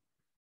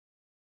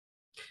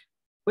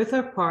 With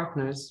her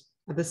partners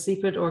at the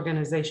secret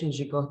organization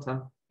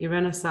Zhigota,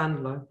 Irena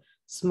Sandler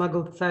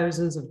smuggled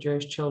thousands of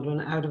Jewish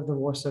children out of the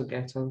Warsaw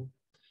Ghetto.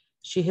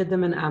 She hid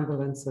them in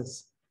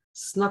ambulances,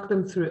 snuck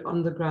them through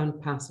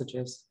underground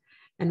passages,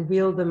 and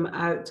wheeled them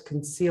out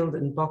concealed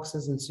in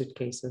boxes and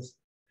suitcases.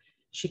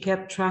 She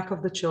kept track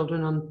of the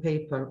children on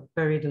paper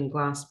buried in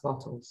glass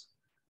bottles,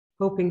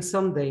 hoping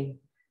someday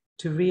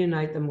to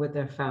reunite them with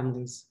their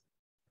families.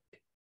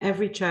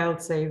 Every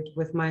child saved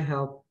with my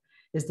help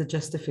is the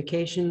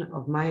justification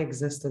of my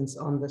existence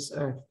on this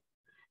earth,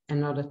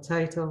 and not a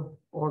title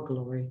or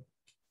glory.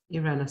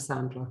 Irena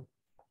Sandler.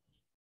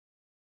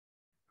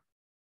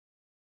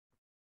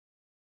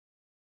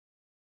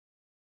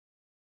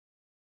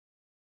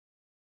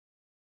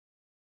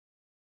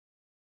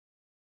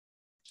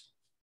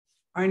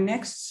 Our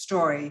next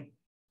story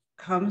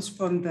comes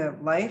from the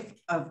life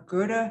of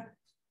Gerda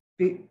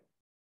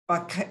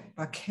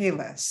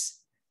Bakalis.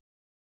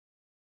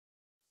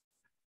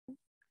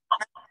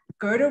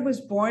 Gerda was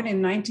born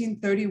in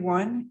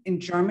 1931 in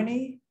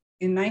Germany.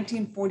 In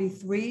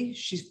 1943,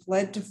 she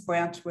fled to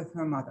France with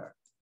her mother.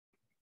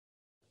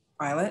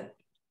 Violet?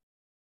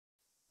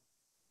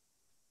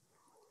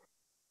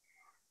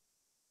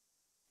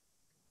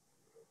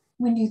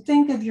 When you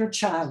think of your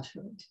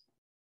childhood,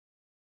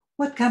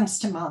 what comes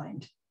to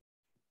mind?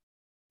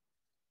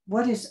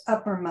 What is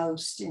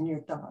uppermost in your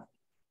thought?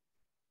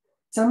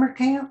 Summer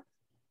camp,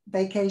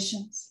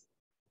 vacations,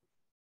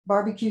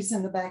 barbecues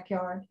in the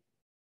backyard?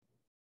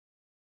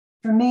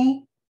 For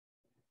me,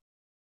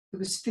 it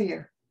was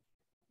fear.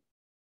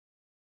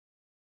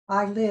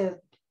 I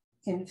lived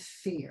in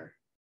fear.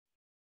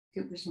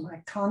 It was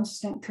my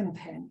constant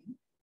companion.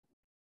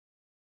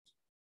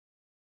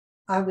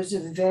 I was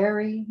a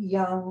very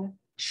young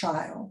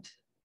child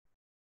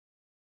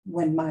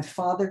when my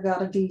father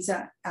got a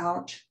visa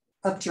out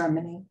of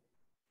Germany,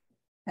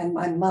 and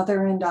my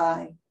mother and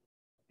I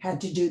had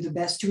to do the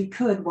best we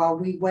could while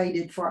we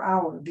waited for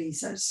our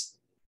visas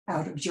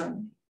out of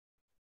Germany.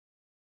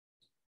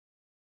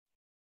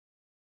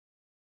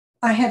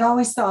 I had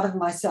always thought of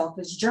myself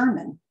as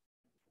German.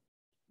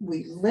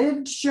 We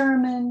lived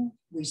German,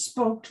 we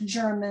spoke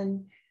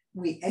German,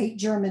 we ate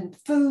German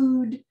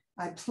food,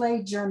 I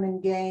played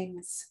German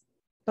games.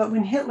 But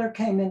when Hitler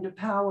came into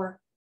power,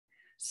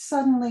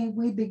 suddenly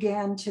we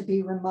began to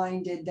be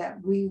reminded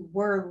that we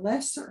were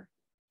lesser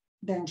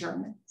than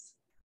Germans,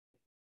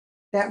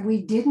 that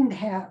we didn't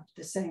have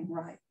the same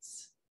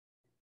rights,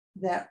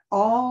 that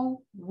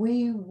all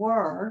we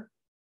were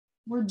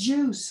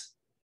Jews.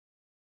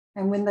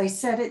 And when they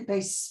said it,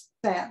 they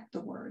spat the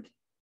word.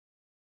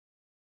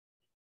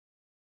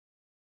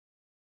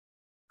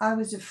 I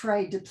was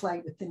afraid to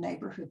play with the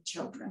neighborhood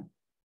children.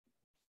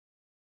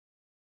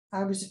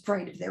 I was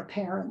afraid of their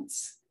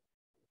parents.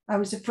 I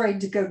was afraid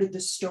to go to the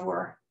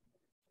store.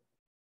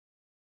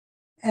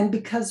 And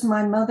because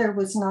my mother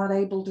was not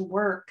able to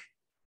work,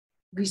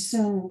 we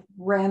soon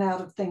ran out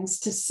of things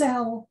to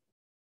sell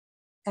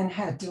and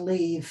had to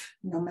leave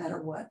no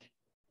matter what.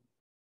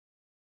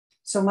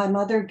 So my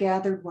mother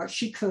gathered what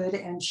she could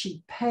and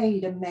she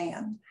paid a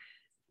man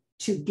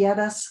to get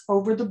us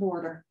over the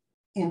border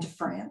into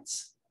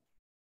France.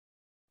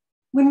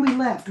 When we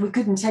left, we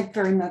couldn't take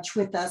very much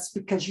with us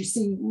because you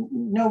see,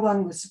 no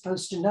one was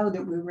supposed to know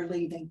that we were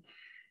leaving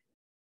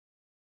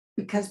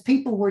because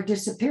people were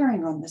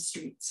disappearing on the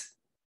streets.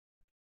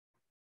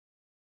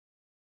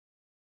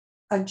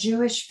 A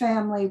Jewish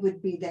family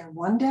would be there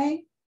one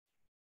day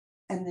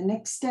and the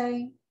next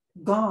day,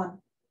 gone.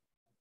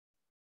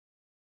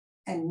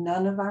 And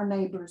none of our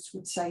neighbors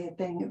would say a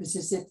thing. It was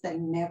as if they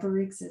never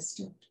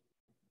existed.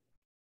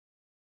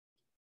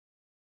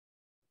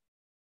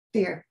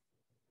 Fear.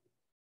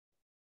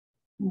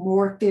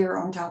 More fear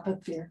on top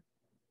of fear.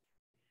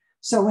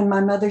 So when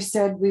my mother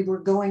said we were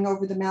going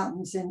over the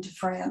mountains into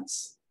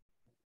France,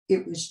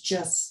 it was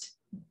just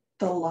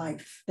the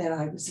life that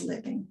I was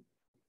living.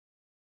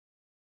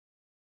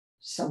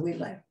 So we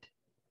left.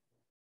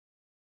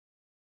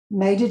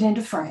 Made it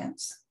into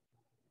France.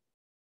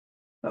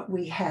 But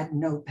we had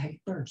no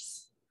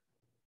papers.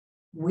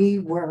 We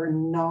were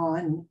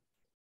non-people.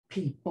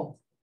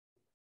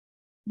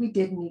 We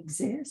didn't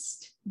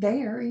exist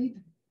there either.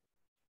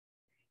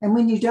 And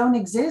when you don't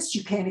exist,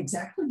 you can't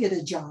exactly get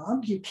a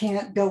job. You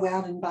can't go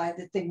out and buy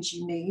the things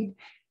you need.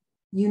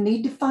 You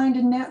need to find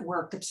a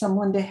network of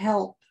someone to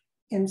help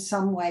in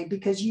some way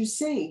because you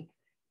see,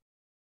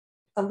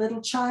 a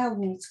little child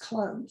needs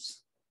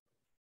clothes.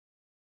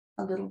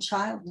 A little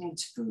child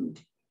needs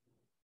food.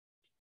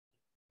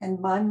 And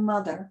my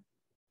mother,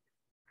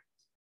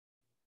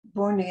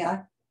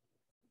 Bornia,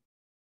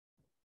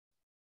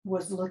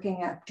 was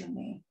looking after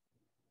me,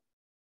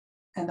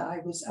 and I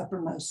was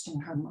uppermost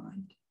in her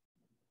mind.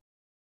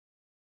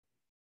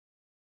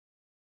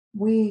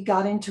 We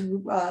got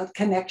into a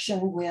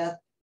connection with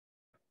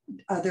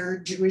other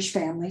Jewish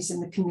families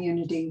in the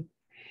community,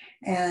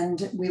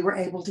 and we were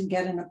able to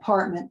get an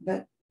apartment,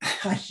 but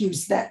I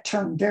use that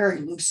term very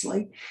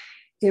loosely.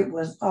 It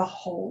was a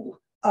hole,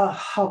 a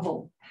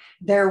hovel.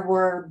 There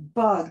were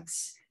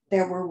bugs,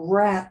 there were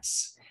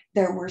rats,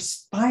 there were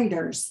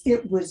spiders.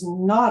 It was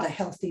not a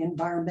healthy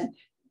environment,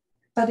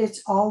 but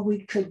it's all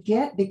we could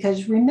get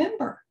because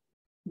remember,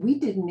 we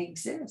didn't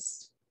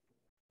exist.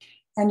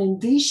 And in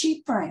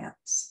Vichy,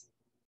 France,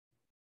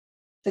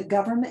 the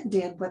government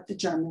did what the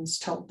Germans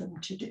told them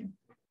to do.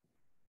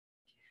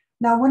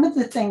 Now, one of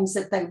the things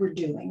that they were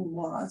doing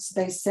was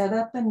they set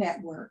up a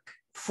network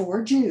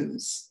for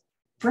Jews,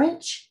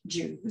 French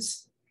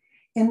Jews,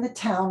 in the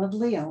town of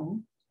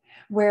Lyon,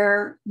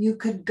 where you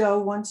could go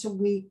once a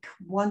week,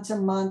 once a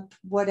month,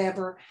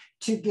 whatever,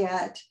 to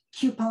get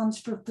coupons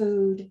for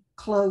food,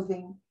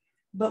 clothing.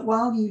 But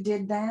while you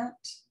did that,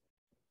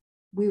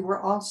 we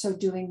were also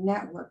doing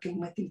networking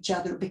with each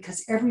other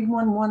because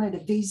everyone wanted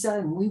a visa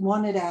and we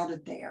wanted out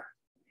of there.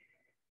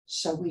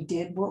 So we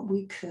did what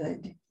we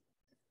could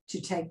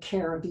to take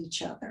care of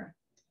each other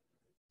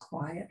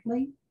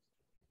quietly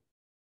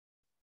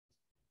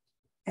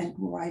and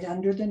right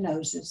under the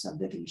noses of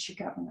the Vichy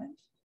government.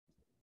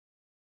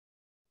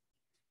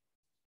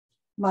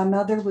 My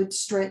mother would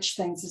stretch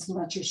things as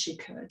much as she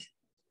could.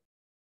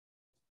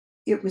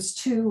 It was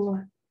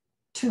too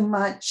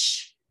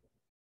much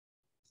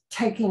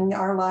taking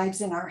our lives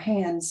in our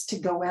hands to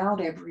go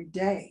out every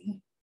day.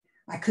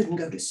 I couldn't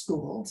go to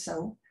school,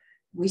 so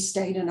we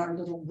stayed in our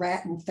little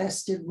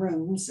rat-infested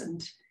rooms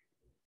and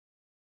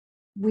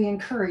we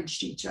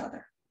encouraged each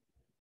other.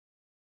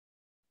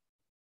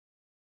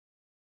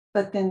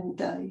 But then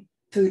the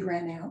food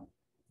ran out,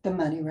 the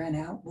money ran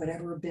out,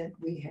 whatever bit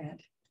we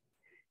had.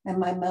 And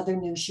my mother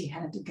knew she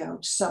had to go.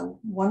 So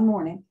one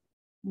morning,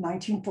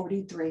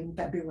 1943,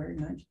 February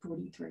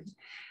 1943,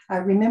 I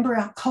remember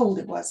how cold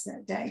it was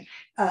that day.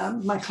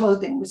 My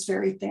clothing was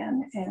very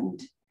thin,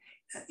 and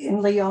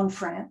in Lyon,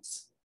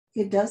 France,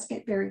 it does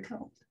get very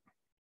cold.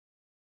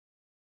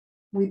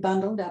 We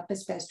bundled up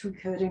as best we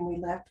could and we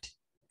left,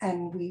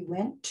 and we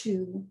went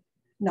to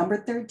number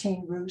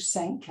 13, Rue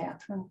St.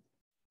 Catherine.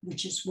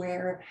 which is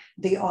where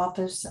the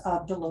office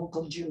of the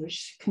local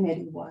Jewish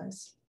committee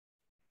was.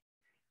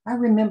 I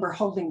remember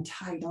holding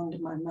tight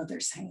onto my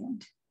mother's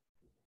hand.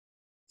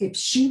 If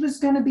she was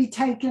going to be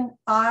taken,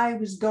 I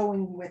was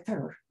going with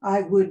her.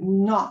 I would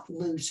not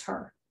lose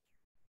her.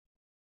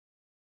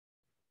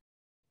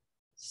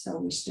 So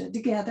we stood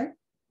together,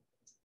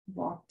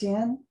 walked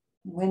in,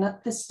 went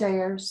up the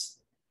stairs,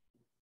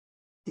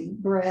 deep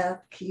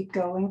breath, keep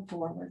going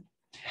forward.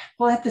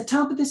 Well, at the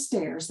top of the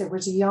stairs, there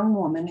was a young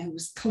woman who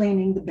was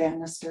cleaning the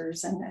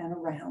banisters and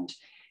around.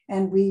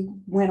 And we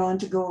went on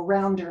to go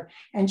around her,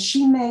 and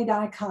she made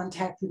eye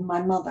contact with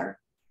my mother.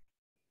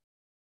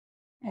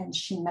 And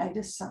she made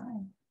a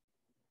sign.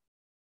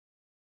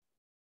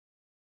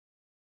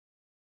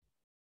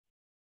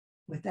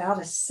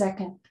 Without a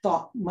second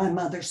thought, my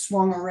mother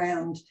swung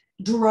around,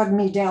 dragged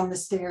me down the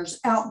stairs,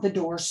 out the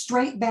door,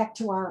 straight back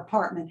to our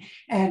apartment,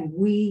 and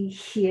we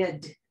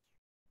hid.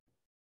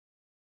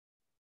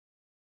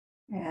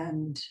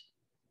 And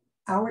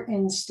our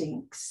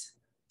instincts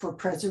for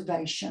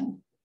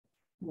preservation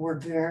were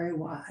very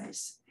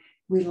wise.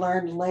 We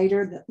learned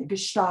later that the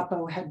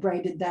Gestapo had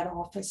raided that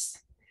office.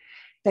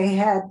 They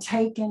had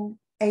taken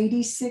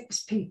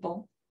 86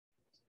 people,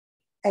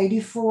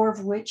 84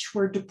 of which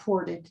were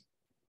deported.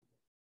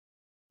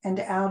 And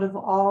out of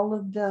all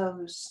of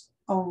those,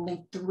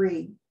 only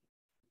 3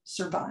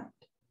 survived.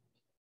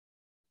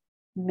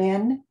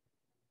 Men,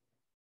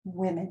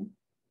 women,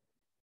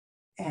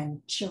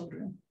 and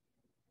children.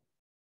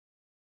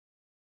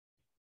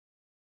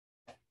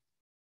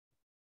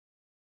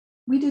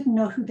 We didn't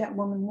know who that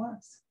woman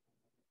was.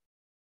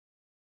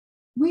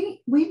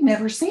 We'd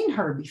never seen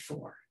her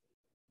before.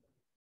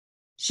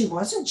 She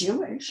wasn't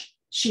Jewish.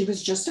 She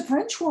was just a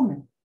French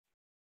woman.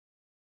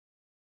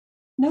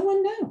 No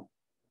one knew.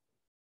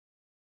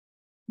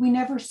 We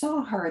never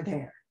saw her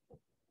there.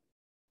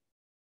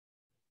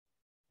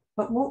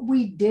 But what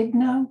we did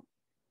know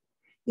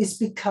is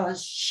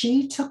because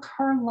she took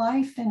her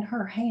life in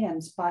her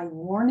hands by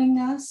warning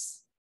us,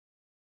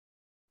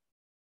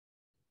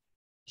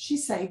 she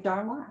saved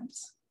our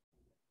lives.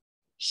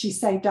 She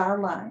saved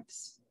our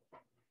lives.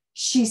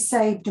 She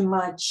saved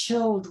my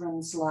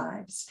children's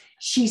lives.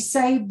 She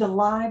saved the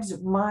lives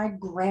of my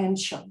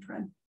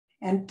grandchildren.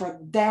 And for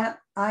that,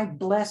 I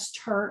blessed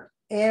her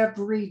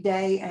every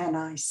day, and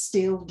I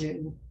still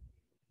do.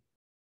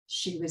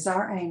 She was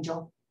our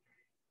angel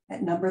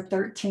at number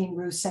 13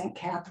 Rue St.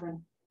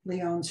 Catherine,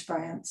 Lyons,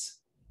 France.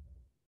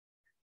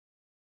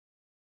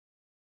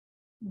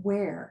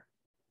 Where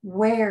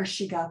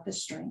she got the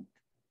strength,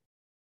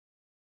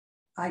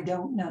 I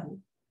don't know.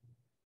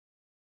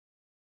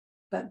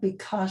 But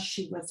because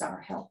she was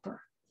our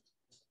helper,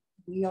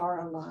 we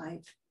are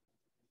alive,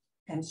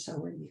 and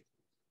so are you.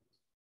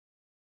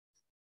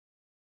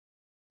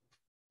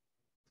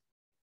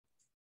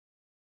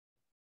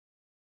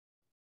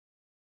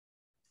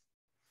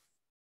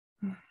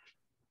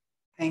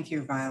 Thank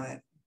you,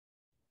 Violet.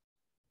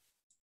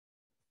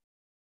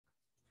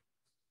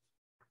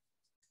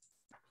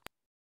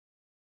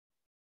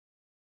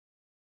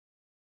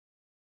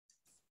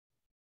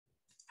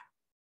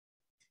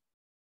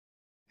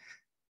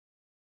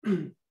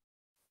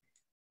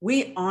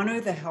 We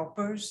honor the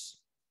helpers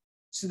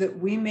so that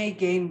we may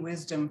gain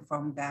wisdom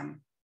from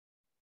them.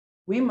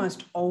 We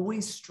must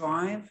always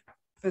strive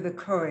for the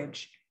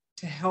courage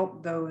to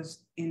help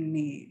those in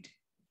need.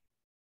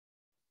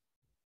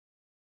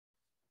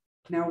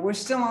 Now we're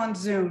still on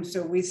Zoom,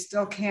 so we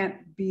still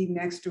can't be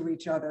next to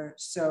each other.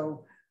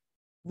 So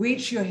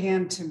reach your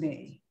hand to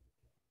me.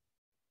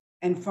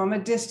 And from a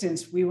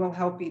distance, we will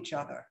help each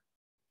other.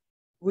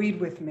 Read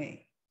with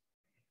me.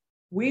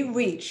 We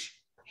reach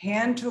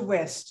hand to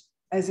wrist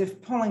as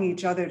if pulling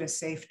each other to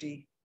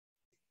safety.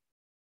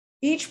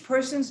 Each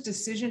person's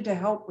decision to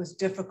help was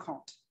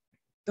difficult.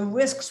 The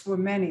risks were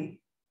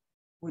many.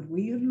 Would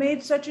we have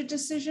made such a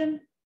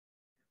decision?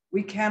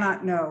 We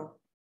cannot know.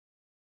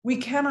 We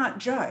cannot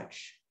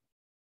judge.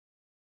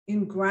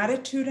 In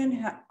gratitude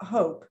and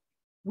hope,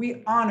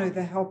 we honor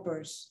the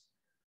helpers.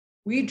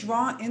 We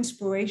draw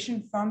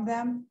inspiration from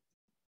them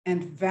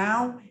and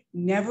vow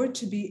never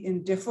to be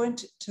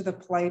indifferent to the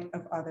plight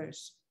of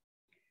others.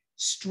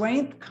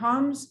 Strength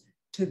comes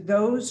to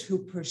those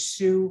who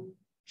pursue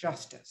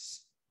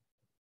justice.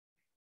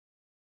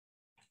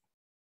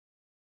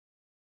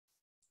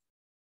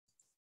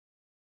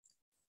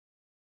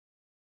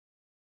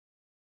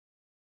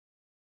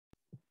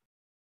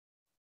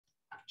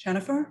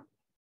 Jennifer?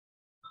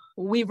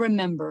 We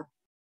remember.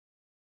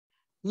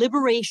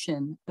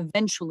 Liberation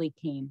eventually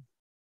came.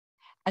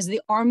 As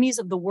the armies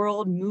of the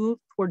world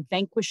moved toward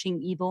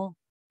vanquishing evil,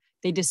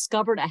 they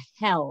discovered a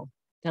hell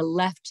that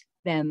left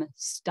them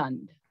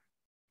stunned.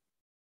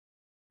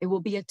 It will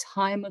be a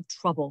time of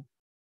trouble,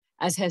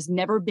 as has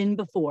never been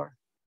before.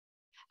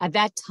 At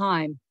that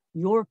time,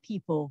 your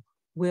people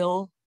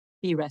will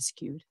be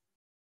rescued.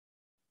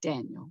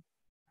 Daniel.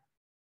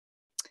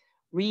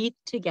 Read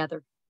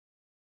together.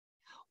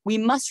 We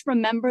must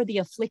remember the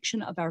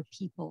affliction of our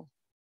people,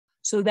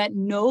 so that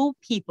no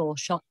people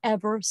shall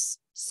ever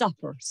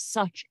suffer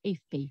such a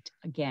fate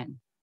again.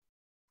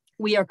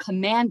 We are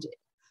commanded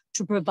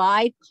to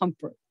provide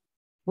comfort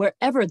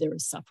wherever there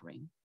is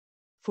suffering.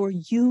 For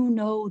you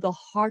know the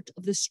heart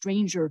of the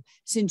stranger,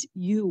 since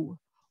you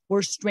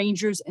were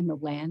strangers in the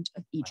land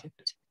of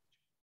Egypt.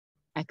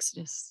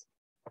 Exodus.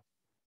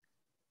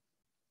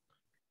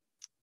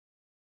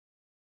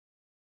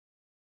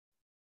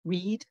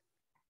 Read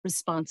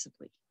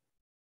responsibly.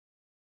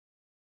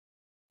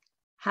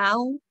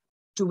 How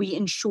do we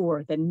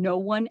ensure that no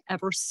one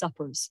ever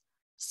suffers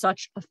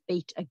such a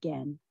fate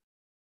again?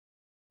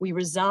 We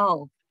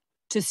resolve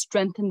to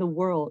strengthen the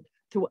world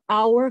through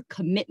our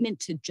commitment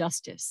to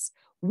justice.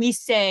 We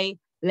say,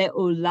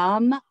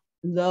 Le'olam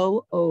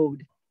lo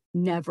od,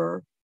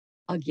 never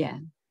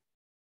again.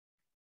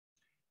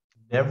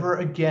 Never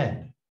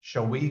again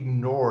shall we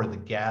ignore the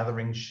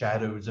gathering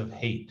shadows of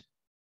hate.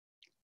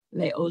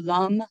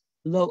 Le'olam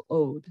lo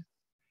od.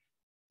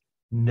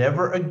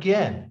 Never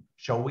again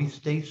shall we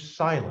stay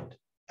silent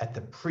at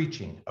the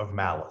preaching of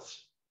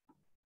malice.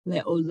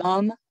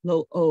 Le'olam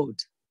lo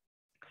od.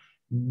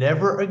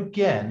 Never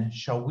again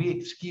shall we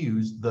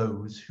excuse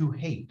those who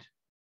hate.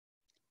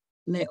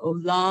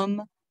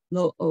 Le'olam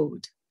lo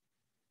od.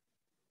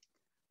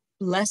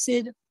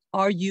 Blessed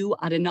are you,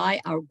 Adonai,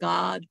 our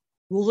God,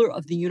 ruler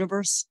of the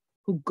universe,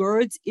 who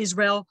girds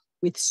Israel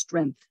with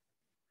strength.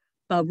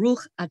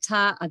 Baruch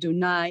atah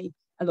Adonai,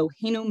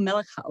 Eloheinu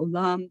melech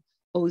haolam,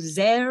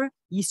 ozer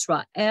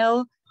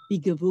Yisrael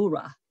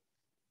b'gevura.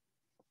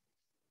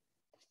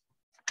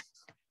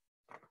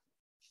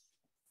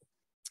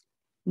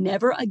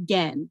 Never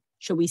again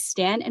shall we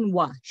stand and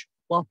watch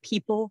while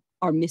people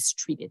are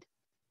mistreated.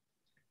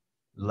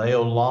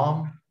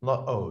 Le'olam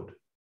la'od.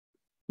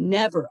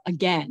 Never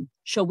again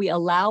shall we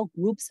allow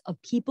groups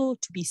of people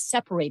to be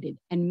separated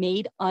and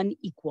made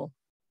unequal.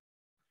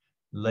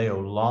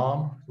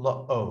 Le'olam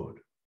la'od.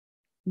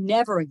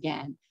 Never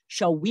again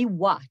shall we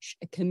watch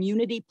a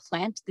community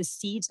plant the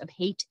seeds of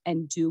hate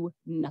and do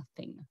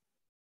nothing.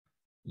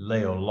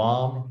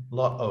 Le'olam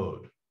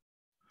la'od.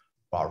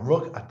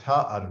 Baruch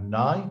atah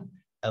Adonai,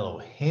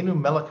 Eloheinu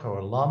melech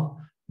haolam,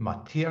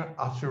 matir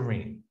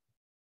asurim.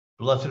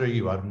 Blessed are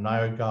you, Adonai,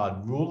 our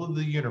God, ruler of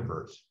the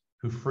universe,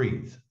 who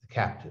frees the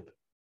captive.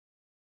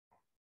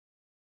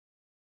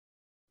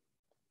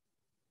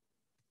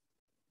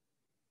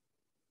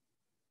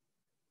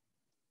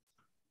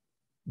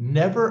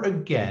 Never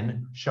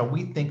again shall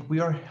we think we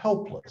are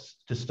helpless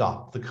to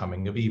stop the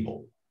coming of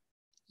evil.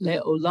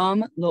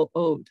 Le'olam lo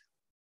od.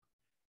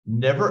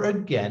 Never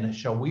again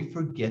shall we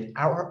forget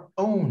our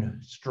own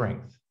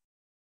strength.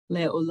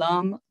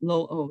 Le'olam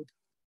lo od.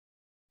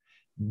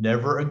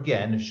 Never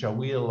again shall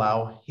we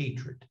allow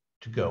hatred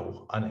to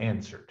go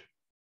unanswered.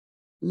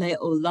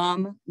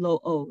 Le'olam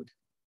lo od.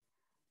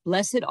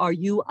 Blessed are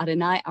you,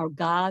 Adonai, our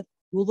God,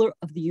 ruler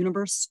of the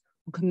universe,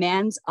 who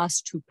commands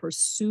us to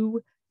pursue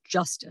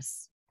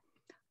justice.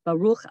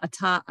 Baruch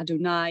atah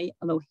Adonai,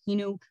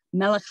 Eloheinu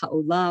melech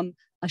haolam,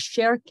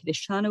 asher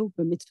kideshanu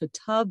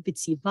b'mitzvotav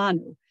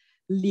v'tzivanu,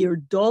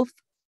 lirdof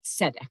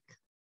tzedek.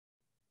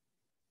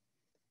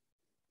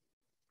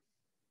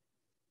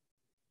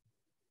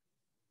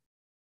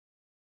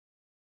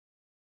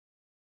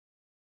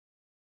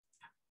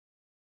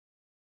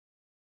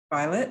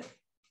 Violet.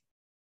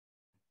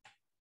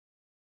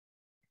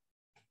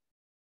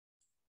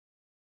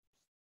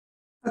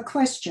 A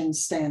question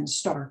stands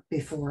stark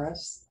before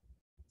us.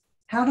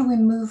 How do we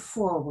move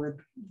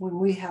forward when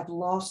we have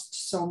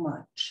lost so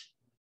much?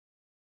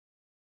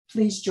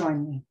 Please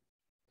join me.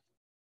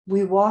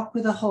 We walk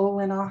with a hole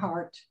in our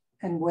heart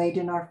and weight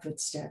in our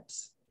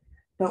footsteps,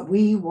 but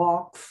we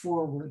walk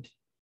forward.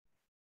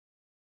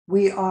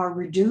 We are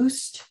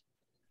reduced,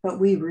 but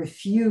we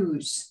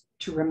refuse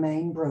to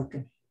remain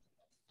broken.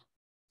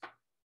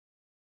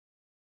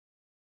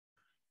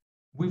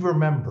 We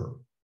remember,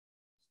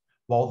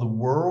 while the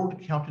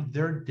world counted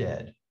their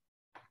dead,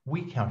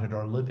 we counted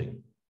our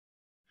living.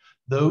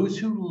 Those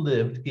who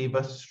lived gave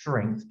us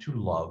strength to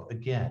love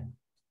again.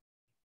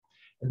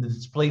 In the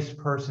displaced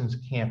persons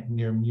camp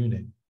near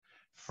Munich,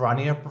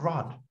 Frania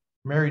Brat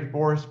married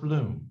Boris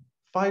Bloom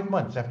 5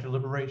 months after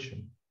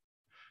liberation.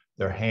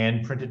 Their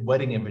hand-printed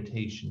wedding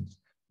invitations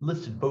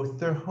listed both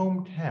their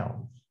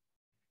hometowns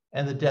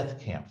and the death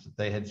camps that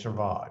they had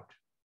survived.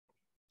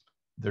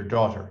 Their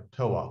daughter,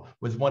 Toa,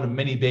 was one of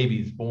many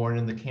babies born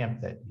in the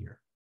camp that year.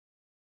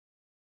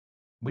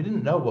 We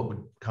didn't know what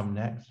would come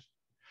next.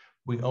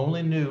 We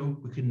only knew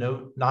we could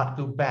not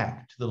go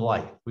back to the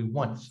life we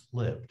once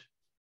lived.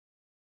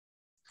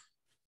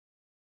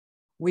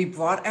 We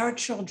brought our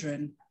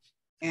children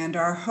and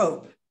our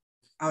hope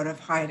out of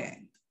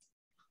hiding.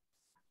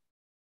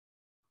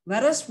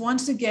 Let us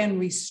once again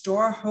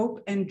restore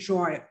hope and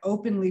joy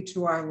openly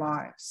to our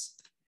lives.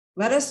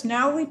 Let us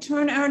now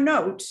return our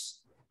notes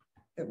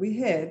that we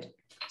hid,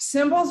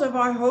 symbols of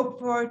our hope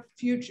for our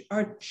future,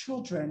 our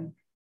children,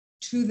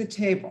 to the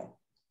table.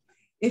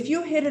 If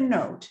you hid a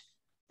note,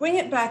 bring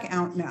it back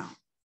out now.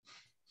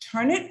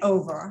 Turn it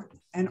over,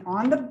 and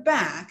on the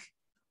back,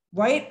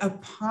 write a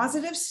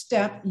positive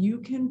step you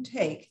can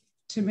take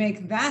to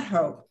make that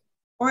hope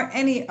or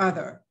any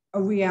other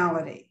a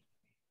reality.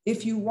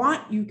 If you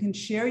want, you can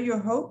share your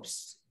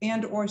hopes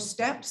and or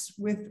steps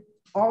with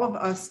all of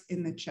us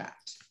in the chat.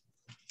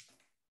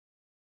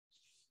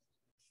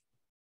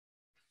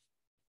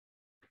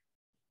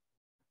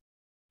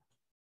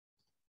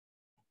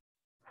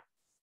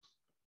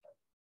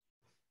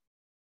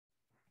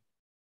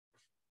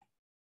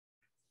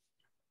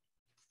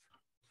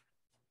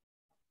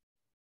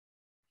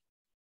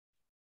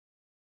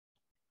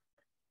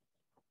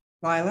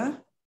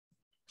 Lila?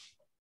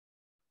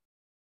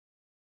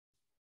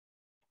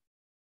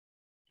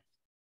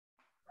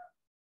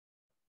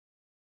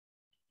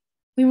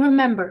 We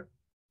remember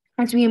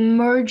as we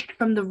emerged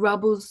from the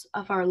rubbles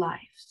of our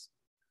lives.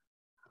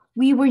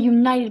 We were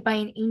united by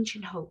an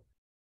ancient hope,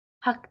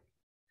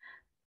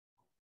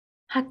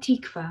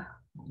 Hatikva.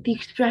 The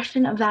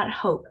expression of that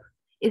hope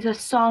is a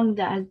song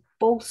that has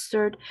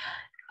bolstered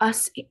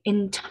us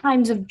in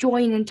times of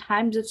joy and in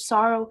times of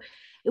sorrow.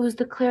 It was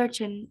the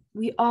clarion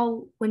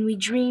when we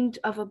dreamed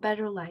of a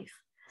better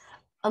life,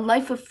 a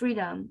life of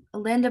freedom, a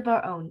land of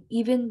our own,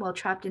 even while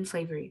trapped in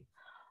slavery.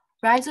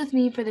 Rise with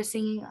me for the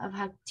singing of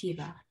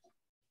Hatikva.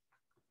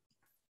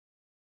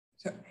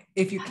 So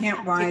if you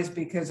can't rise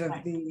because of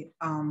the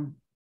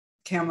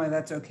camera,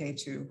 that's okay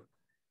too.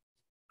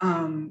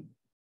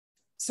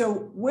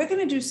 So we're going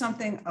to do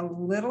something a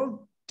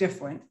little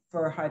different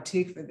for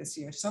Hatikva this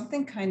year,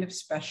 something kind of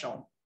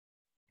special.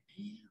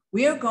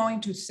 We are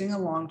going to sing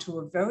along to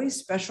a very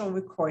special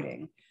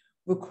recorded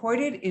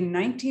in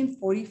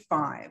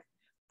 1945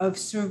 of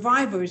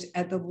survivors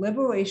at the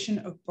liberation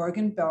of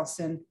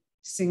Bergen-Belsen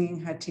singing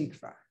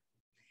Hatikva.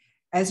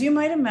 As you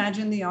might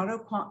imagine, the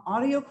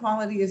audio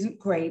quality isn't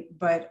great,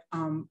 but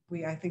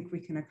I think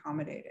we can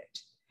accommodate it.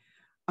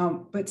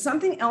 But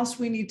something else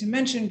we need to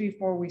mention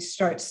before we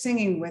start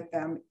singing with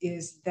them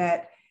is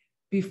that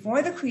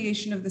before the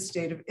creation of the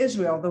state of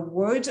Israel, the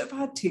words of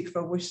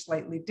Hatikva were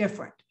slightly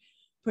different,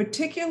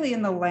 particularly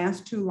in the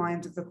last two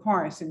lines of the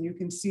chorus. And you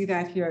can see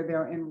that here,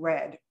 they're in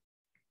red.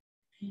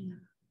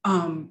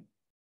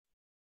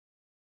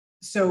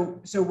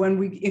 So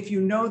if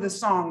you know the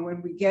song,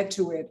 when we get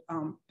to it,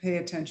 pay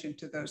attention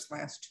to those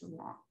last two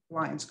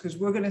lines, because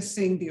we're going to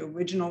sing the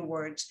original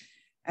words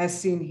as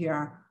seen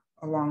here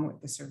along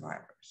with the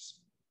survivors.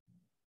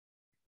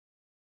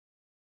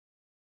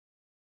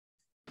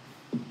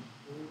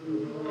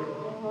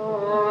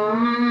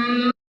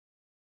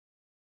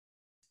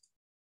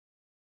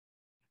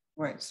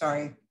 Wait,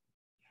 sorry.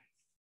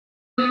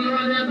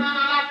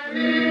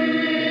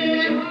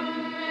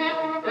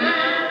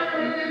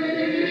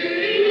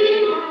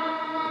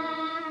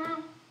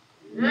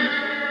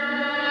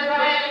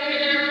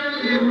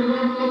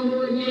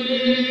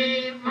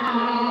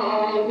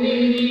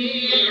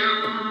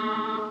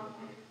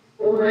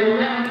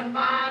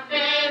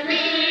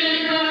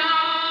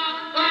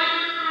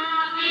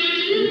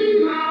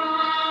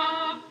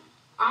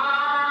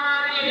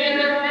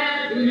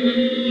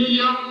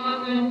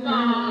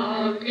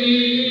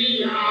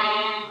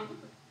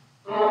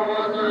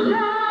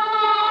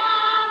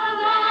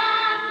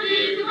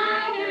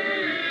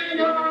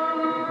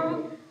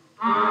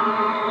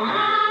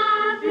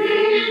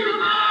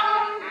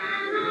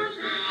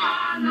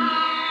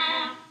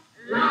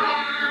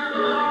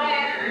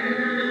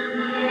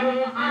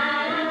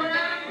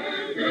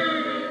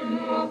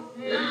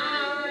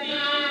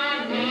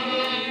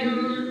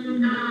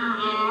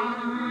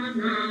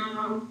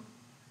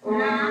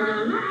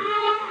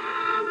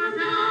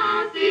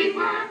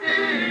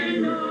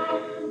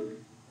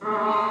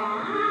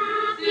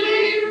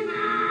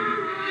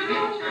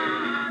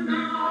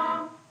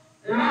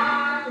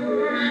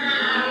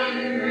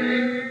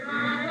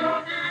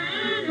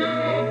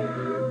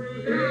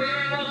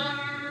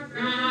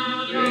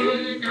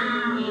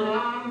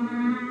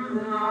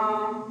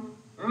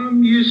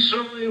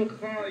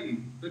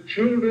 The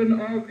children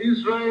of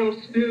Israel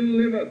still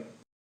liveth.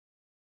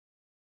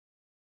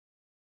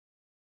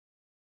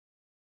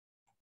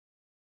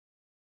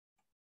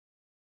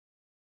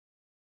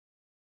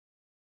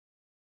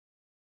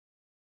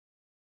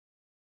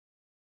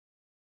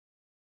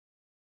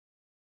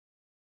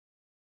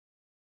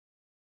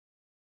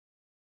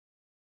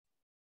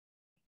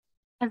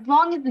 As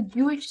long as the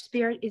Jewish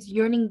spirit is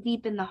yearning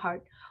deep in the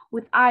heart,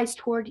 with eyes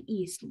toward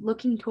east,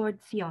 looking toward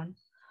Zion,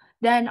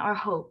 then our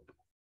hope,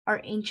 our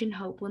ancient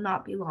hope, will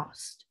not be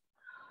lost.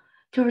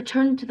 To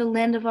return to the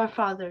land of our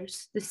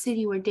fathers, the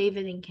city where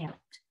David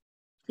encamped.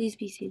 Please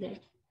be seated.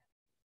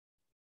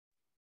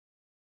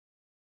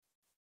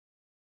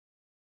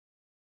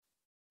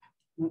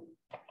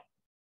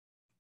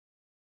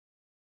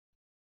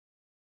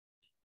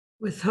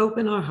 With hope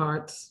in our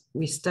hearts,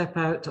 we step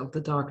out of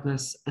the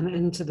darkness and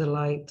into the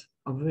light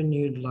of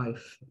renewed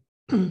life.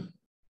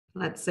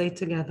 Let's say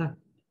together,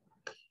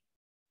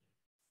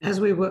 as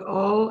we were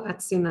all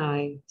at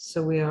Sinai,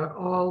 so we are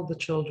all the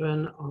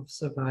children of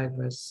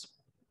survivors.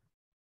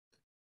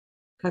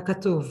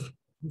 ככתוב,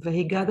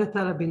 והגדת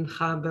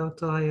לבנך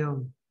באותו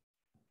היום.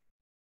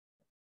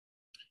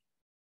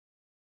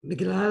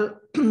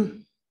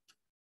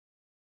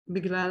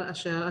 בגלל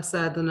אשר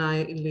עשה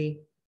אדוני לי,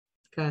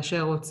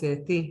 כאשר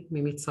הוצאתי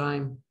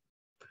ממצרים.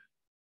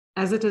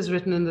 As it is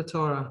written in the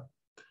Torah,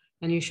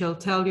 and you shall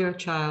tell your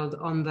child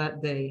on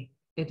that day,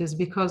 it is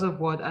because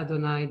of what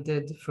Adonai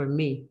did for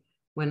me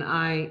when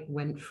I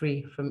went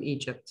free from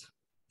Egypt.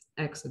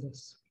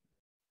 Exodus.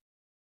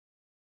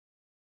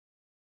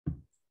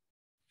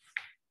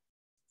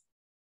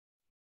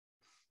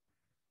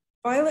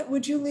 Violet,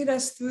 would you lead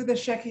us through the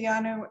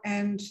Shekianu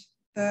and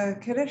the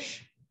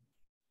Kiddush?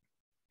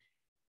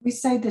 We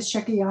say the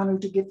Shekianu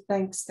to give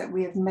thanks that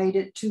we have made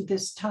it to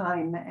this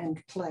time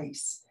and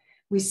place.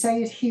 We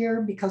say it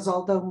here because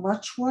although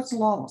much was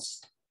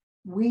lost,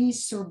 we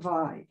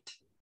survived.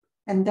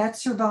 And that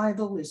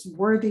survival is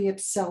worthy of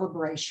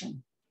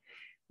celebration.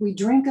 We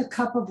drink a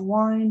cup of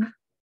wine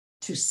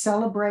to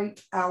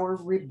celebrate our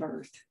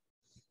rebirth.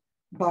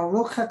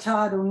 Baruch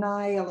atah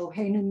Adonai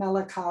Eloheinu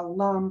melech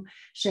haolam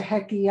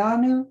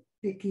shehekianu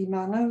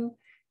v'higimanu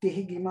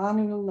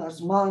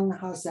lazman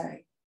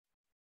hazeh.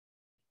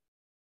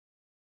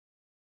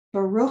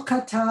 Baruch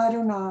atah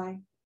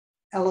Adonai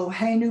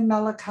Eloheinu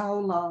melech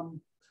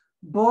haolam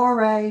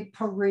borei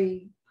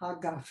pari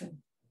hagafen.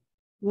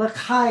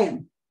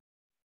 L'chaim.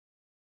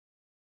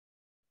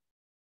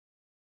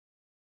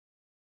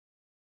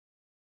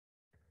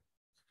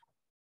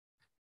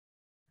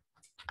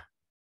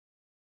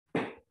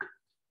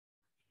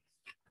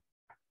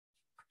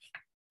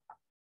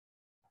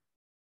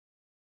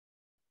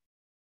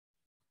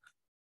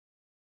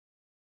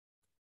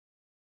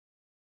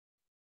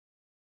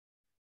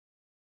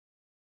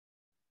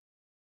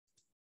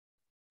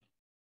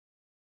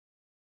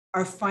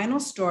 Our final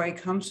story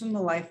comes from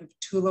the life of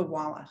Tula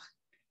Wallach.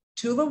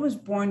 Tula was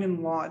born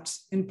in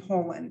Lodz in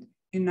Poland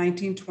in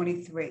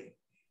 1923.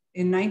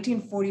 In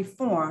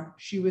 1944,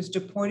 she was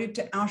deported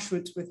to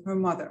Auschwitz with her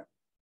mother,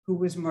 who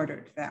was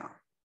murdered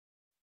there.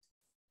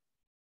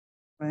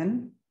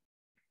 When?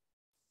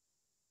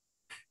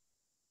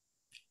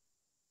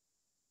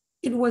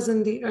 It was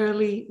in the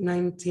early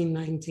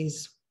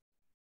 1990s.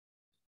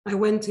 I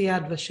went to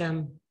Yad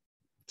Vashem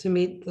to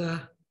meet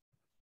the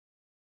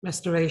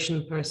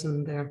restoration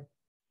person there.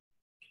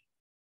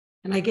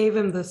 And I gave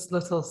him this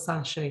little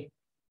sachet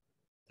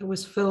that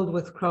was filled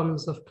with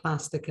crumbs of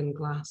plastic and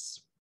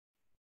glass.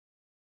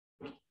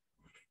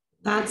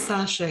 That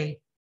sachet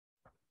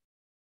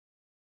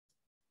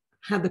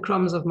had the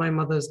crumbs of my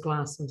mother's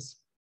glasses.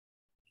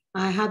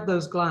 I had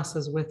those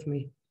glasses with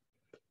me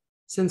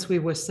since we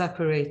were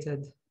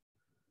separated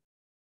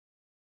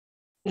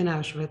in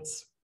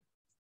Auschwitz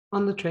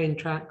on the train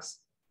tracks.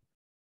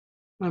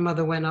 My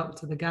mother went up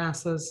to the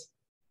gases,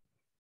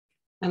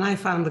 and I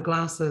found the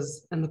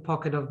glasses in the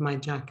pocket of my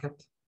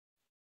jacket.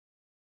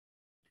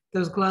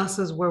 Those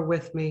glasses were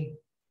with me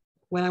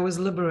when I was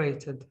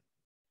liberated.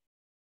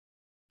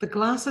 The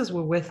glasses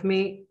were with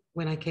me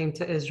when I came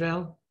to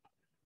Israel,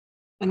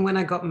 and when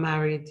I got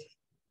married,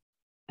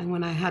 and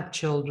when I had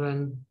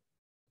children,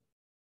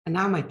 and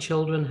now my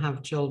children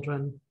have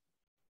children.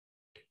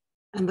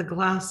 And the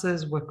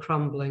glasses were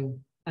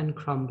crumbling and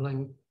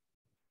crumbling.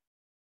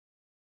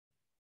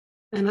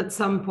 And at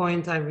some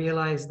point I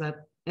realized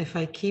that if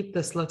I keep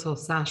this little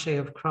sachet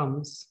of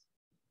crumbs,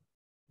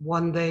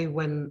 one day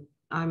when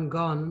I'm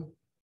gone,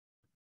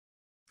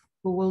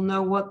 who will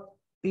know what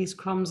these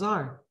crumbs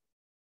are?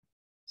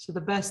 So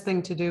the best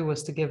thing to do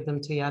was to give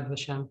them to Yad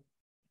Vashem.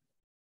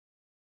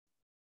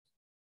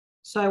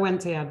 So I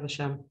went to Yad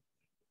Vashem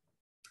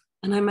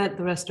and I met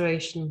the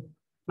restoration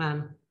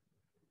man.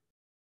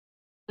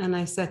 And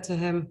I said to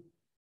him,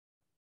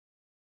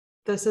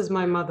 "This is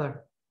my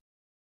mother.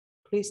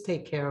 Please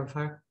take care of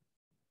her."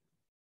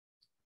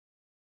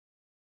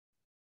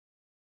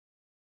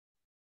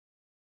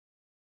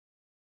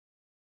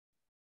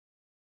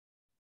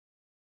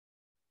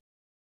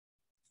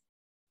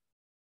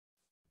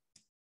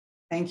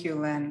 Thank you,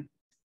 Lynn.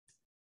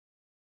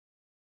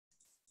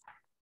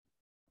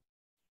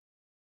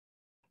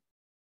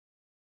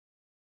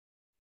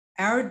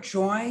 Our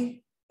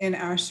joy in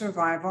our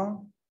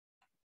survival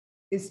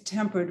is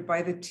tempered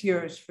by the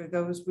tears for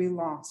those we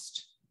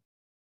lost.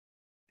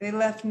 They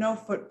left no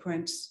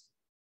footprints,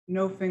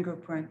 no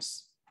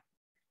fingerprints.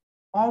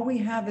 All we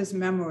have is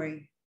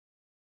memory.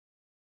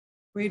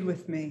 Read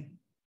with me.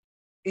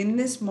 In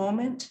this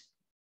moment,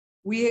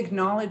 we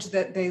acknowledge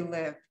that they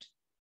lived.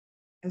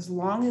 As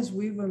long as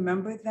we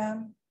remember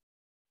them,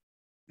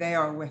 they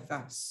are with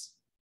us.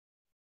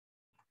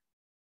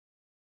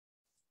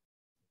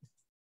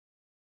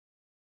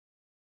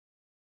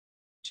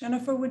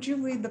 Jennifer, would you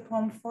read the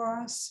poem for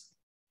us?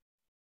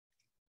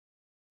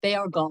 They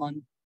are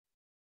gone.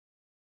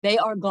 They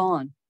are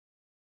gone.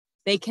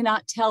 They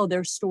cannot tell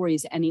their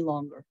stories any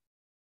longer,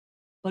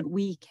 but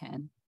we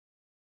can.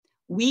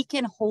 We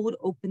can hold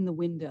open the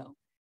window,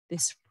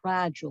 this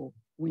fragile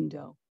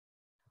window.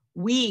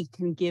 We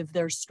can give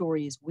their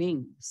stories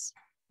wings.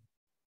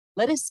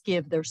 Let us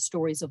give their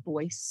stories a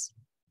voice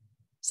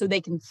so they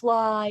can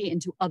fly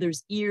into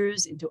others'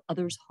 ears, into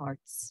others'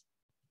 hearts.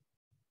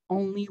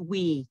 Only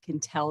we can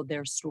tell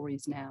their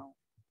stories now.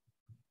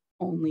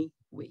 Only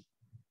we.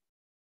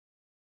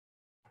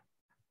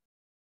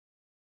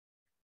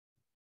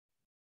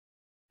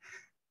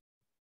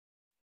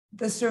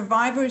 The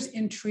survivors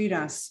entreat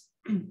us.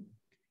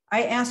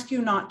 I ask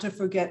you not to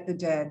forget the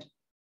dead.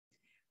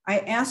 I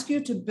ask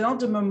you to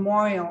build a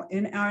memorial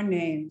in our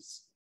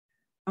names,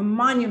 a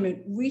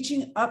monument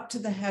reaching up to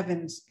the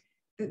heavens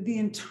that the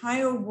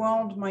entire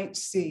world might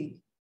see.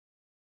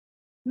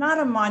 Not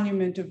a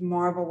monument of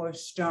marble or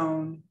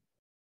stone,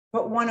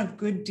 but one of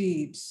good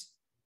deeds.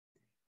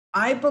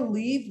 I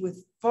believe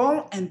with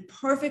full and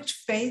perfect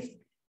faith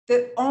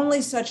that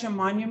only such a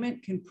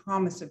monument can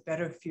promise a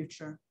better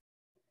future.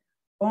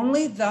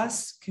 Only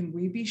thus can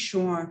we be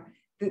sure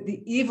that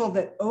the evil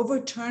that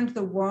overturned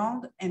the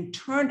world and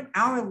turned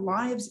our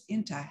lives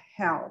into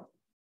hell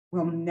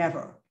will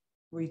never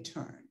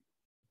return.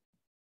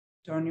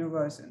 Donya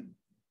Rosen,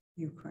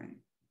 Ukraine.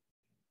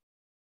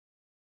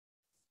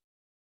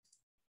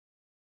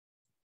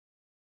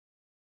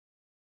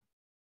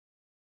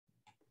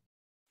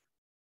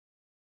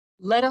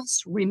 Let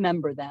us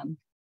remember them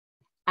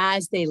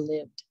as they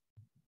lived.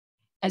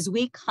 As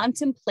we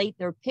contemplate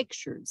their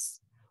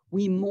pictures,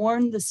 we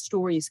mourn the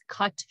stories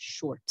cut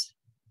short,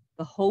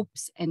 the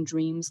hopes and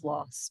dreams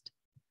lost.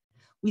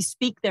 We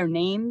speak their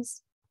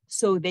names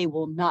so they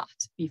will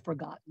not be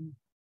forgotten.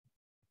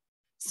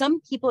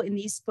 Some people in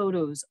these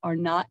photos are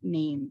not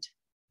named,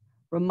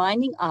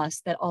 reminding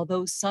us that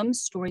although some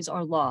stories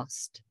are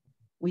lost,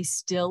 we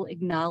still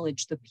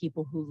acknowledge the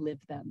people who live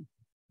them.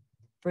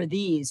 For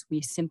these,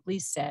 we simply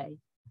say,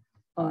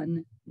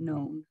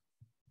 unknown.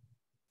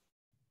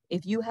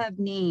 If you have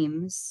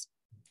names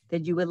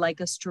that you would like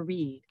us to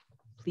read,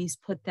 please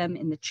put them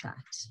in the chat.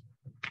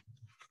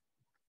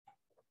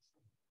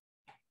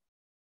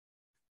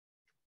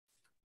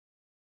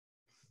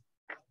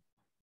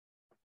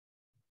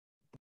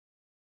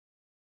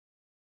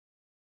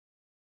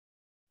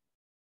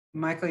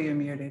 Michael, you're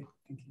muted.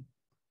 Thank you.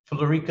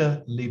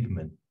 Frederica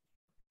Liebman,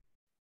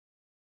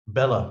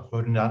 Bella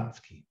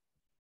Rodnatsky,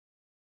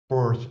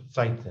 Boris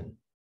Zaitin,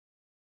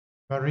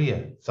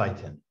 Maria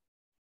Zaitin.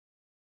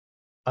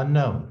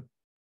 Unknown,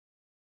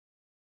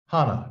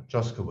 Hannah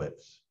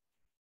Joskowitz,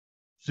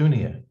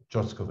 Zunia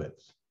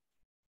Joskowitz,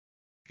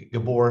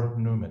 Gabor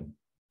Newman,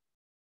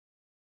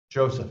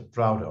 Joseph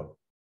Draudo,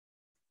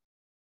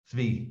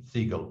 Zvi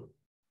Siegel.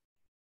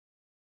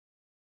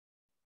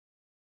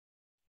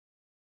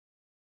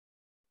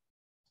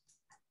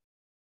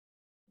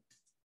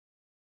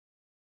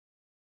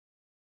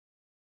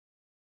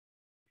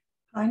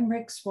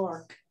 Heinrich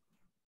Swark,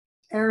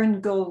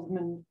 Aaron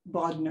Goldman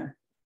Bodner,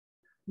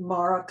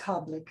 Mara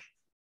Koblik,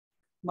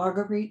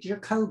 Marguerite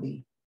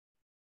Jacobi,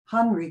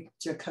 Heinrich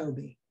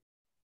Jacobi,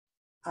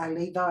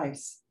 Eily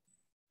Weiss,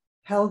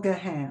 Helga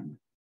Ham,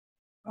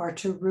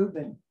 Arthur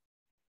Rubin,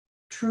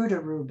 Trude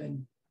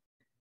Rubin,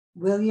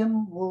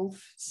 William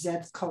Wolf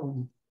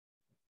Zev-Cohen.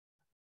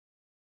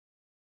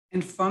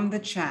 And from the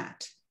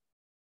chat,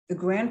 the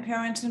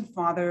grandparents and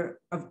father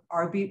of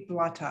Arbit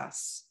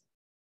Blatas,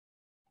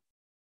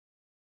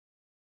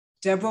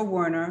 Deborah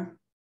Werner,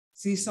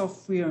 Cecil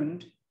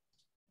Freund,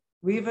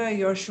 Riva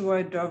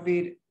Yoshua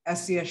David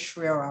Essia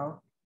Schreiro,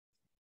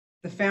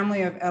 the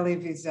family of Elie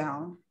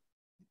Wiesel,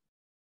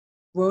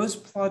 Rose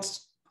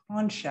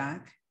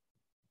Plonshak,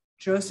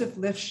 Joseph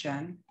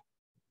Lifshen,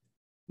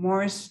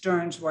 Morris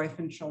Stern's wife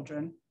and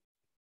children,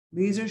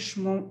 Lisa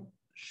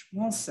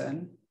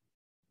Schmulson,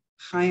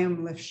 Chaim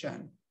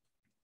Lifshen.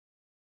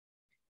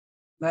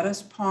 Let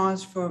us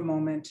pause for a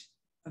moment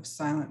of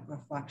silent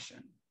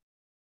reflection.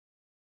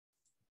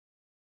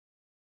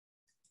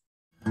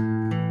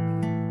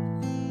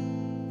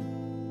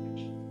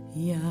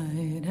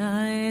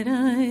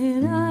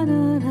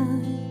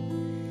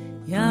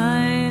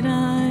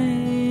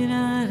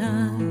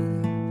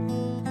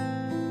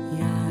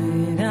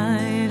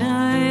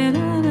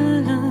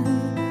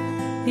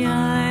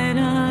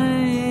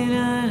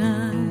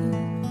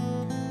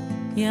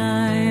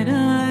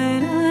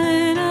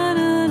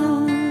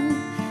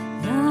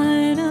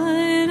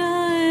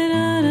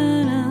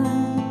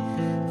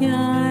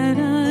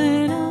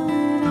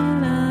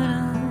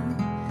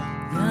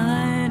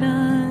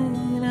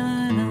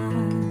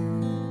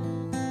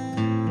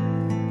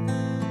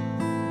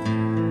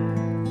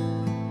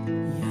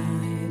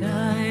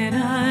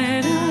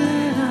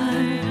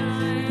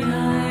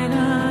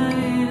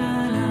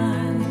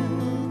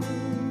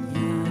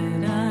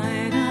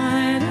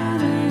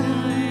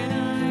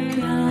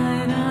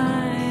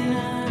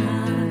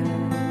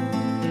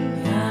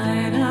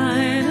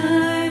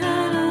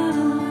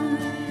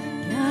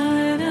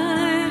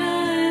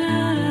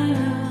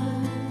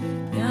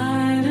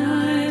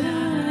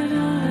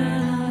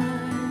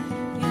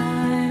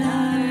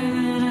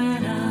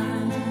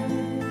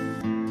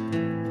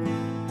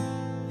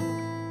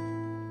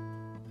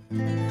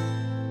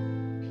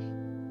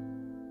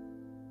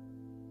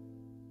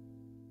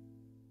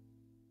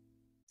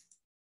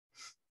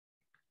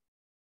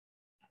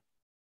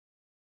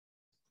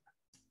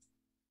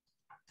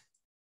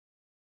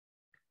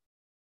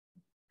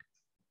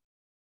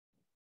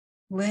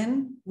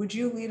 Lynn, would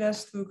you lead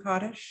us through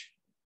Kaddish?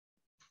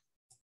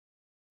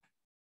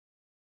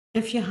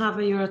 If you have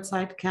a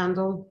Yuletide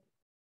candle,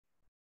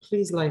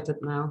 please light it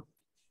now.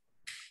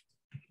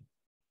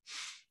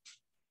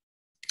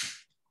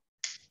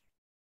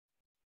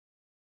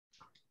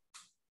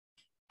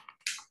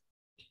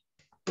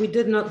 We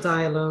did not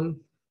die alone.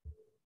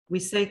 We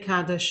say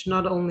Kaddish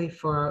not only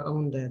for our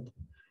own dead,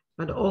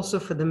 but also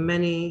for the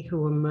many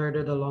who were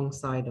murdered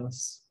alongside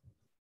us.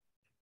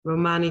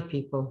 Romani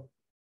people,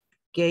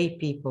 gay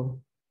people,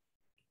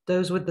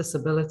 those with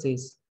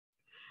disabilities,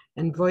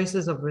 and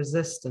voices of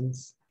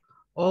resistance,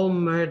 all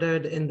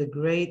murdered in the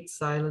great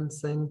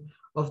silencing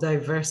of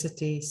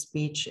diversity,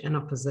 speech, and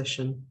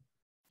opposition.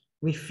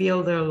 We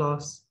feel their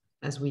loss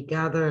as we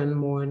gather and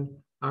mourn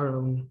our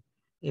own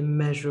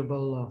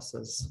immeasurable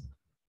losses.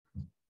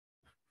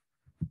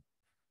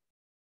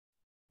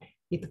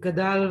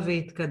 יתגדל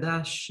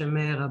ויתקדש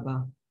שמי רבה,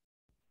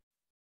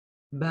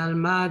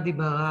 בעלמה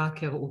דיברה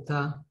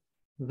כרעותה,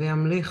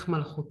 וימליך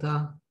מלכותה,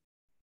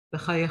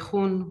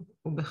 בחייכון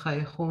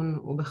ובחייכון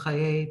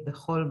ובחיי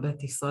בכל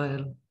בית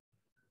ישראל,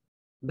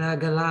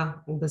 בעגלה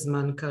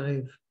ובזמן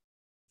קריב,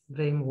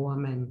 ואמרו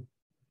אמן.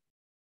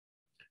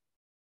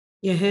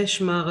 יהא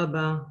שמה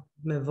רבה,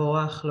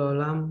 מבורך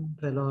לעולם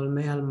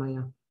ולעולמי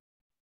עלמיה.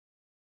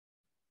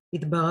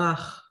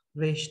 יתברך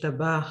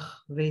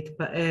וישתבח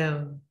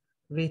ויתפאר,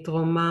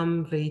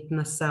 ויתרומם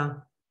ויתנשא,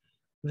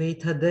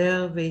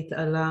 ויתהדר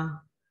ויתעלה,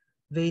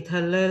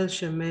 ויתהלל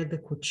שמי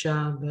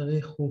דקודשה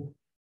בריחו.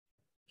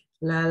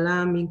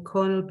 לעלה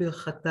מכל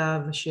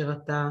ברכתה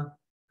ושירתה,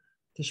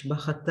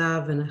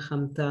 תשבחתה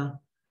ונחמתה,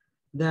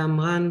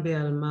 דאמרן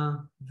בעלמה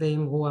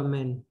ואמרו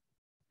אמן.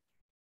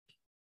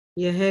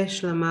 יהא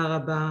שלמה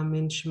רבה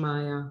מן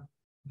שמעיה,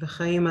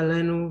 וחיים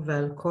עלינו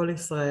ועל כל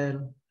ישראל,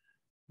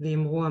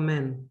 ואמרו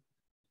אמן.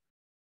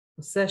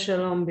 עושה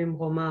שלום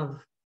במרומיו,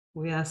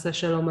 הוא יעשה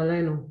שלום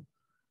עלינו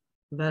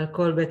ועל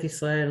כל בית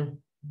ישראל,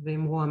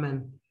 ואמרו אמן.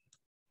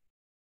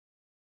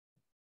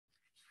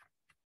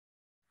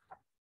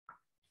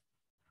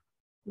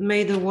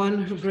 May the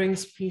one who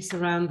brings peace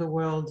around the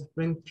world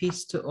bring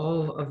peace to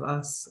all of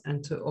us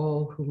and to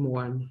all who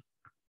mourn.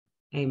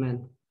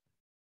 Amen.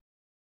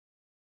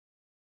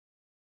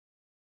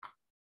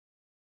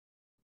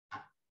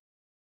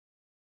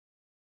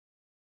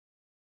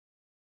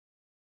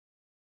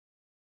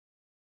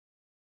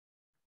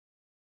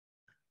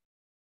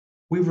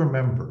 We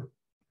remember,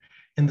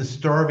 in the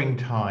starving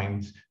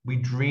times, we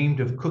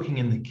dreamed of cooking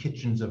in the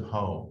kitchens of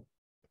home.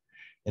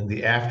 In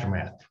the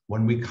aftermath,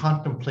 when we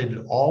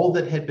contemplated all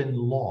that had been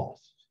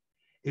lost,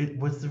 it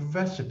was the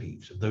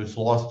recipes of those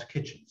lost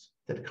kitchens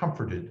that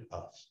comforted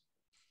us.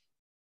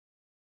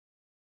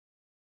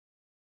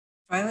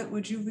 Violet,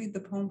 would you read the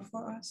poem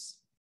for us?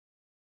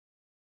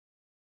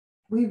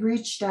 We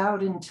reached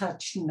out and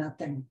touched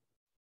nothing.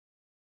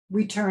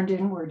 We turned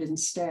inward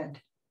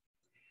instead.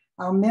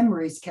 Our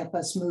memories kept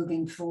us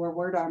moving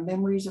forward, our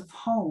memories of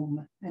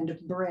home and of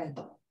bread.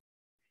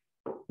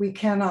 We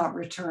cannot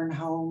return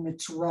home,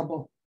 it's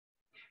rubble.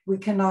 We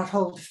cannot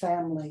hold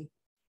family,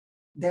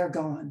 they're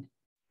gone.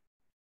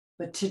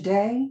 But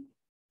today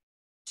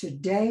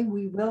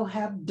we will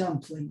have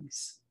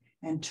dumplings,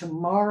 and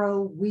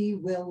tomorrow we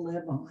will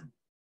live on.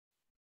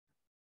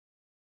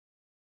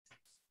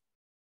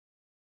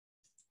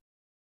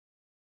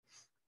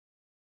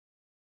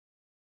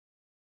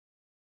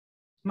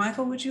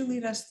 Michael, would you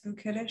lead us through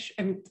Kiddush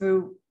and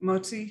through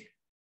Motzi?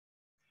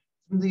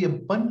 From the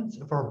abundance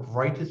of our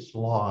brightest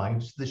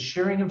lives, the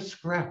sharing of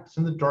scraps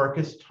in the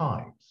darkest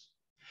times,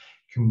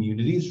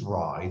 communities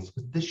rise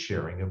with the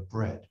sharing of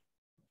bread.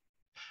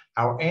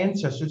 Our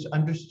ancestors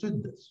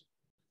understood this.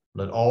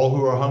 Let all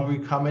who are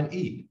hungry come and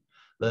eat.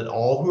 Let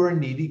all who are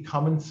needy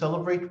come and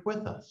celebrate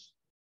with us.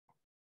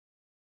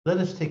 Let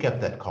us take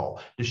up that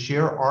call to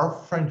share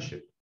our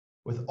friendship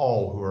with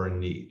all who are in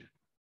need.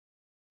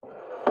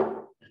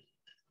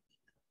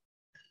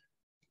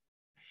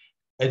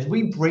 As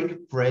we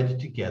break bread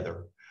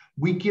together,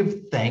 we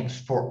give thanks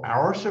for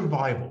our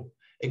survival,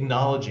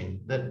 acknowledging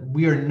that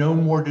we are no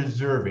more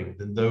deserving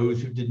than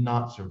those who did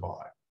not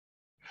survive.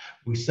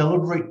 We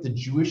celebrate the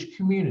Jewish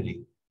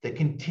community that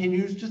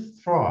continues to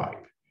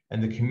thrive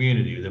and the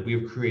community that we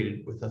have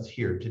created with us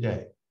here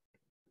today.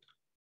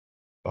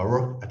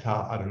 Baruch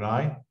atah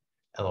Adonai,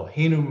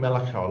 Eloheinu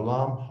melech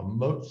haolam,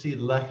 hamotzi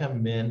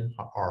lechem min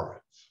haaretz.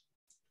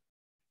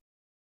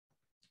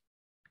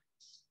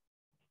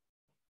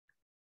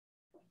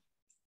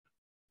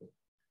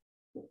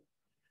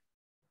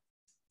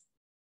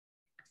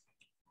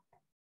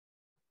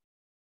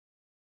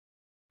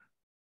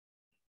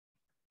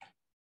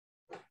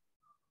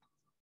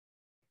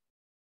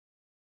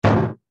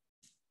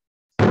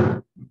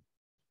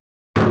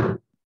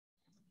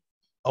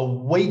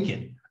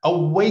 Awaken,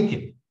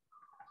 awaken.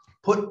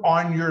 Put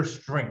on your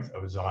strength,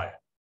 O Zion.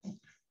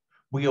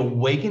 We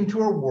awaken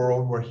to a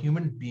world where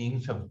human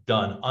beings have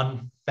done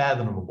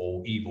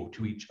unfathomable evil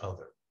to each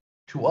other,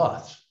 to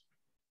us.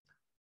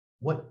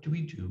 What do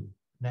we do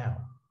now?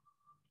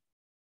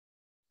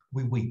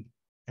 We weep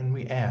and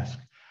we ask,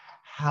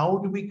 how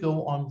do we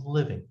go on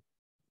living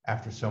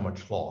after so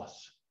much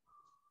loss?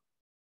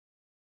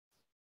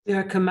 We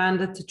are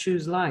commanded to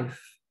choose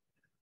life.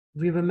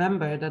 We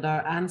remember that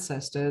our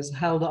ancestors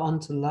held on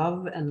to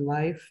love and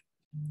life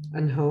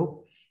and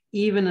hope,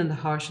 even in the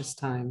harshest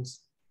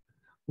times.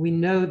 We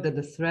know that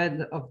the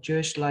thread of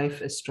Jewish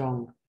life is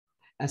strong.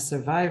 As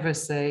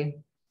survivors say,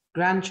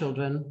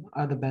 Grandchildren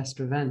are the best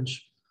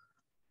revenge.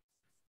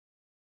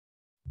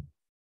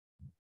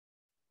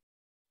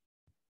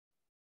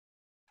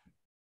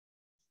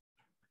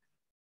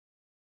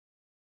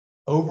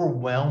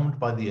 Overwhelmed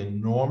by the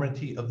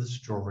enormity of the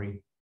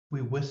story,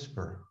 we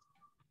whisper,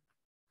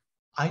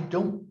 I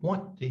don't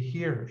want to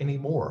hear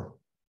anymore.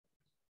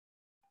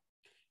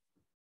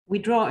 We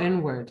draw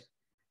inward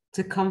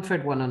to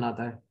comfort one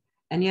another,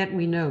 and yet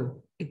we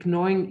know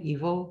ignoring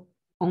evil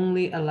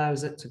only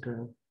allows it to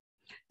grow.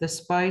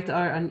 Despite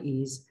our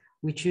unease,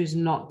 we choose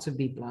not to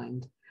be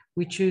blind.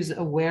 We choose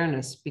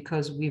awareness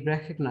because we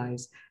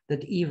recognize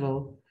that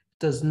evil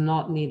does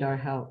not need our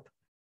help,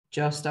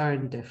 just our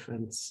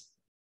indifference.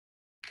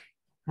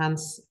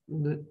 Hans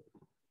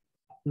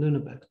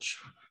Lunebach.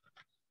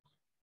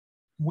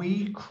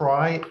 We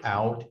cry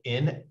out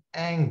in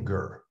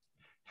anger.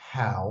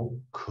 How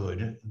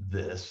could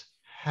this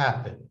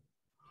happen?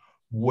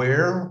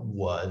 Where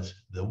was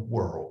the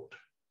world?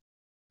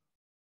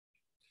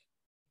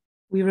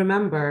 We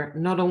remember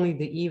not only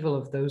the evil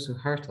of those who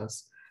hurt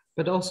us,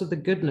 but also the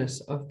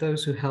goodness of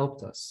those who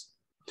helped us.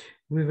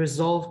 We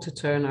resolve to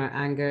turn our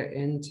anger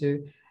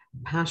into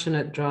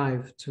passionate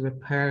drive to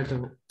repair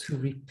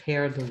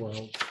the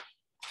world.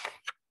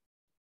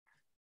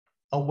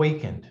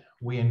 Awakened,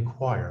 we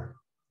inquire,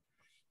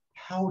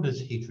 how does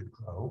hatred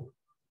grow?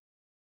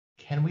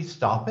 Can we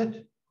stop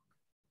it?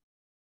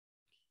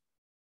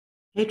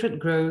 Hatred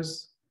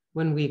grows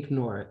when we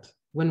ignore it,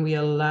 when we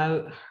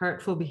allow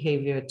hurtful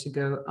behavior to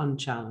go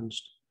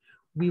unchallenged.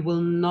 We will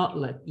not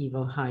let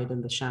evil hide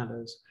in the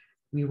shadows.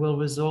 We will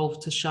resolve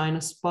to shine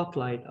a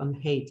spotlight on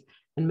hate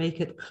and make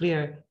it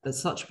clear that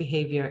such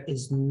behavior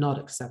is not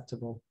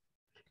acceptable.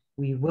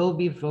 We will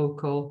be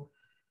vocal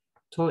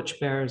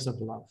torchbearers of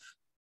love.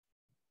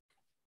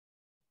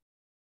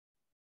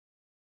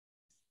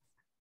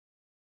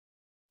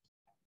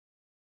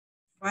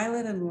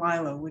 Violet and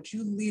Lila, would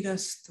you lead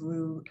us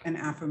through an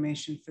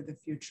affirmation for the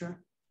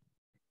future?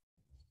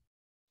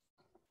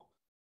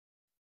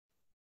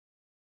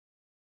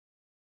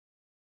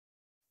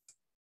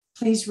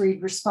 Please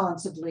read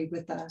responsively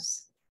with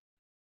us.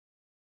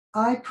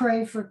 I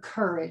pray for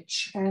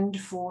courage and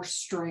for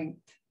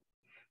strength.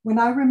 When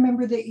I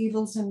remember the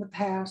evils in the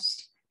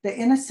past, the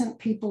innocent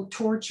people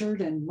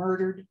tortured and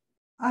murdered,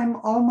 I'm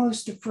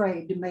almost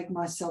afraid to make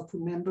myself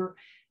remember,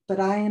 but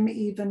I am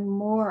even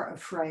more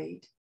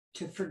afraid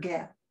to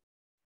forget.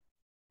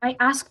 I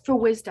ask for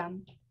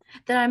wisdom,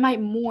 that I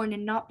might mourn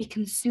and not be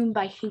consumed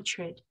by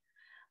hatred,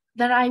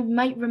 that I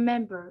might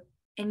remember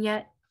and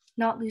yet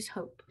not lose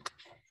hope.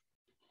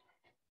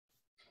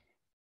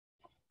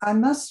 I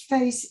must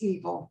face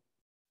evil,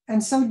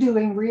 and so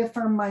doing,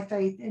 reaffirm my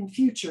faith in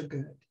future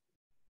good.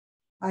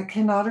 I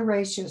cannot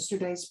erase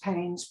yesterday's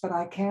pains, but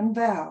I can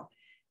vow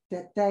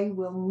that they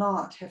will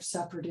not have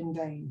suffered in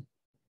vain.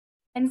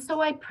 And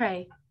so I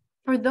pray,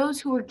 for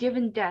those who were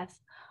given death,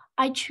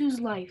 I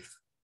choose life.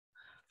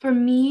 For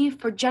me,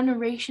 for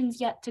generations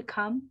yet to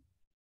come.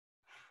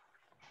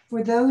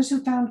 For those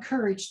who found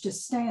courage to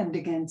stand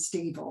against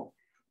evil,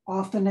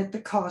 often at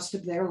the cost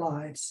of their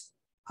lives,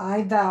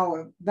 I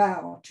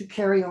vow to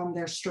carry on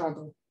their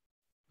struggle.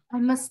 I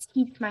must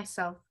teach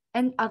myself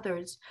and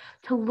others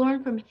to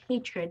learn from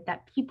hatred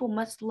that people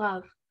must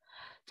love,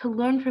 to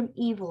learn from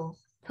evil,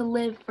 to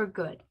live for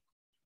good.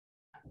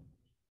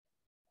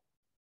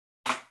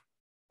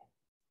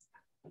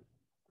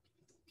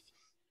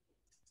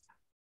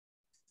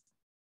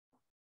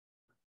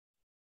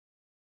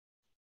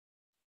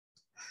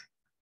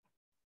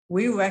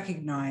 We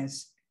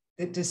recognize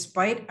that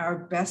despite our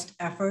best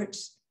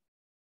efforts,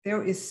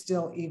 there is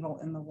still evil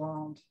in the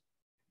world.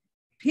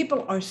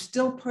 People are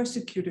still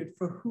persecuted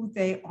for who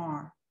they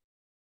are.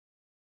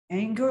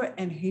 Anger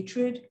and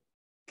hatred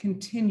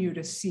continue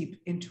to seep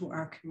into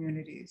our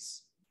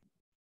communities.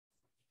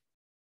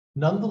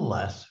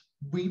 Nonetheless,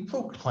 we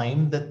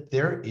proclaim that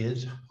there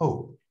is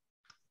hope.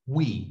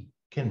 We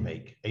can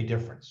make a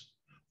difference.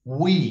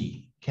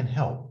 We can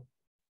help.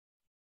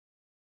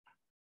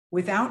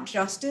 Without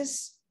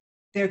justice,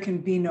 there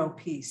can be no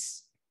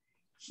peace.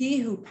 He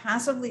who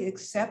passively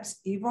accepts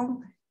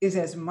evil is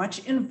as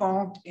much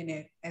involved in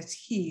it as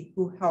he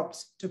who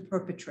helps to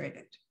perpetrate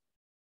it.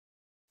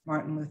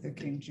 Martin Luther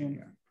King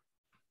Jr.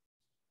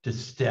 To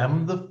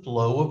stem the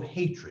flow of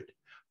hatred,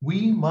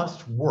 we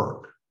must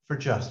work for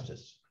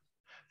justice.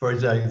 For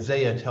as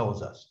Isaiah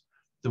tells us,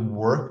 the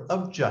work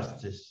of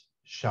justice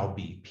shall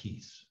be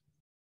peace.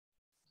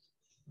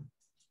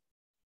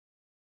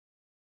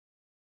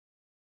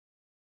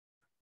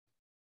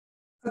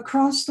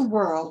 Across the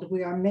world,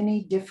 we are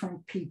many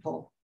different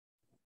people.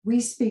 We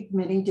speak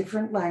many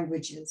different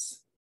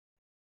languages.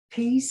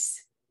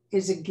 Peace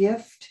is a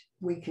gift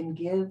we can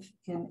give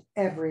in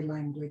every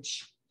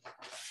language.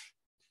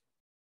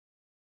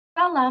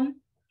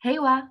 Shalom,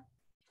 Hewa,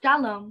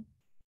 Shalom.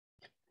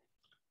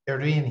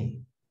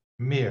 Erini,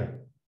 Mir,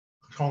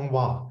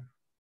 Chongwa.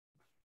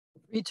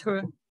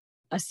 Ritur,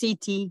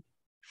 Asiti,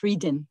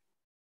 Frieden.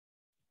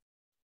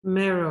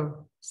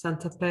 Mero,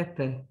 Santa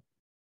Pepe,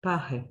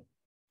 Pahe.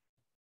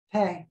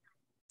 Pe,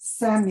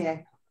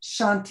 Samye,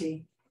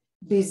 Shanti,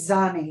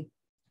 Bizani.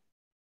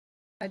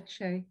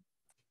 Ache.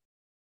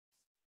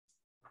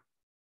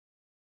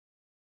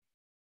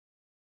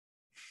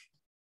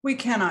 We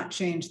cannot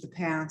change the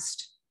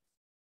past,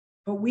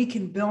 but we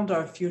can build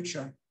our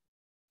future.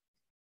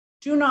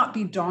 Do not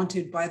be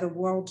daunted by the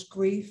world's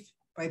grief,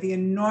 by the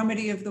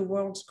enormity of the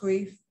world's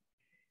grief.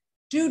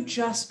 Do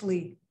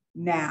justly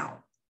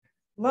now.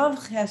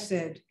 Love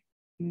chesed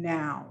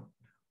now.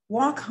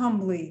 Walk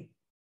humbly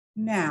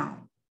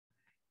now.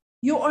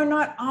 You are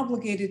not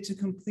obligated to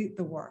complete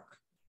the work,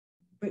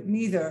 but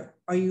neither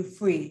are you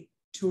free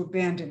to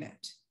abandon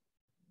it.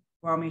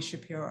 Rami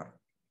Shapiro.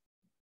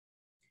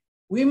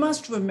 We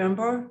must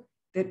remember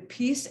that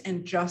peace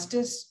and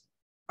justice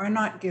are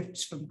not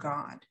gifts from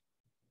God.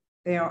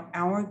 They are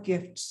our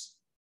gifts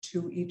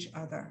to each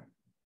other.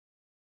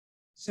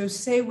 So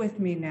say with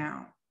me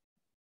now,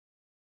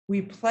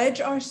 we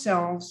pledge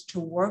ourselves to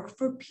work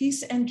for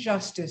peace and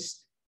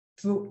justice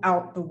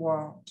throughout the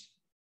world.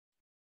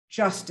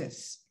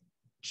 Justice,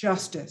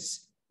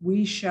 justice,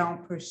 we shall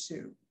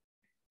pursue.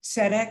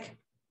 Tzedek,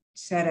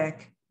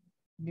 tzedek,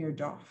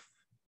 nirdof.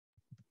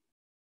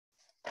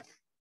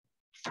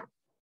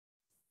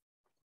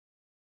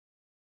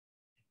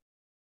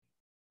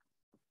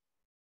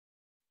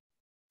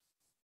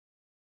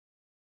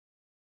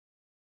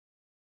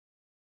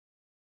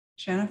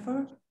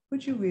 Jennifer,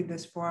 would you read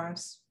this for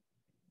us?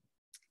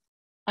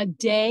 A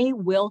day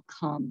will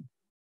come.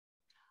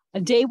 A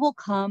day will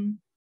come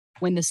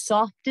when the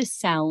softest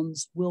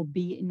sounds will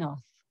be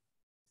enough.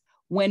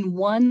 When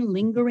one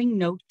lingering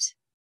note,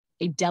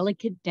 a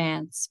delicate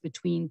dance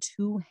between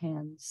two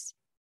hands,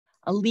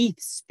 a leaf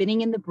spinning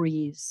in the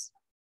breeze,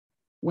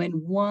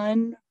 when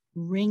one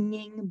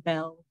ringing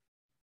bell,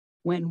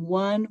 when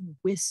one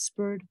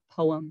whispered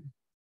poem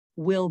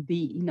will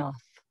be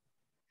enough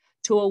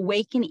to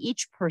awaken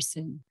each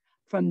person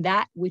from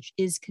that which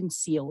is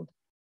concealed,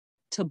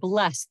 to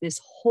bless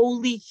this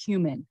holy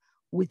human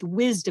with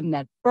wisdom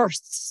that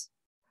bursts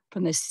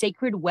from the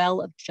sacred well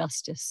of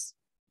justice,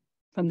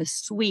 from the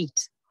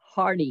sweet,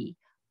 hearty,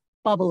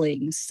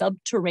 bubbling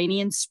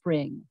subterranean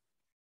spring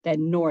that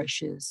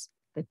nourishes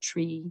the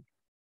tree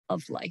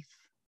of life.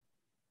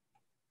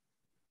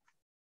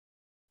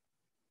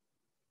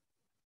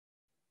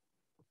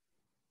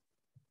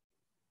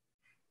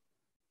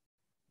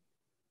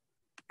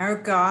 Our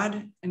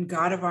God and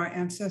God of our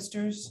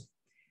ancestors,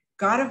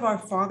 God of our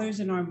fathers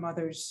and our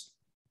mothers,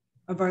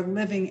 of our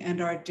living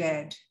and our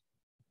dead,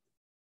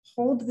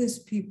 hold this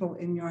people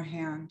in your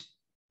hand,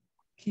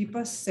 keep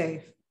us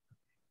safe,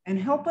 and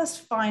help us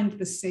find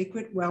the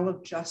sacred well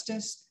of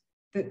justice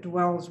that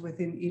dwells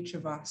within each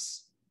of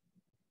us.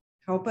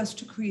 Help us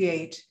to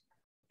create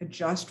a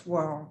just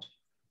world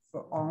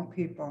for all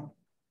people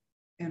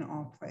in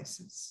all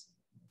places.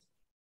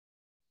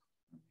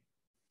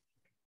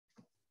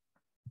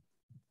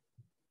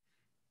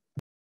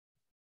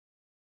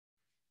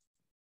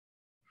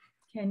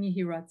 Ken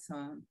Yehi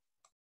Ratzon.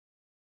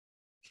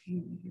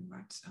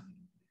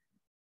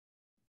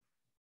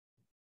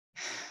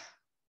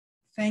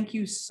 Thank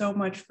you so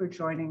much for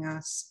joining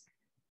us.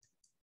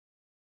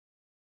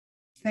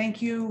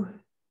 Thank you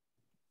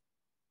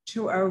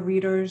to our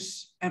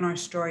readers and our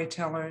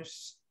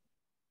storytellers.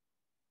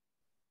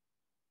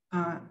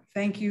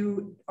 Thank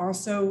you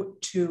also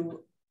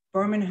to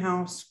Berman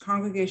House,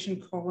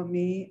 Congregation Kol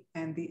Ami,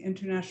 and the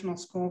International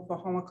School for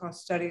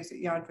Holocaust Studies at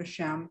Yad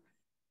Vashem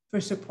for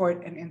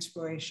support and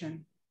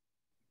inspiration.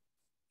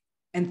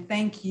 And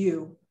thank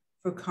you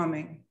for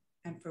coming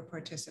and for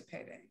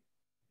participating.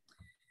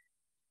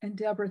 And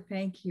Deborah,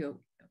 thank you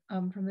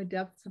from the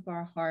depths of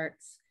our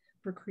hearts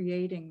for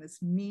creating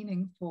this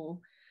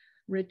meaningful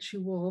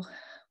ritual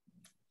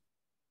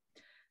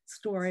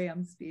story.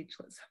 I'm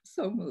speechless. I'm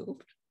so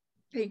moved.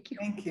 Thank you.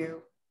 Thank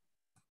you.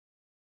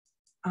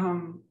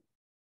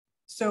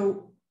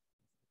 So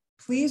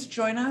please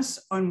join us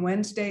on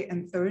Wednesday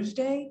and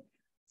Thursday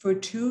for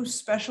 2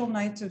 special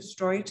nights of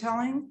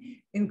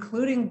storytelling,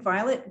 including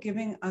Violet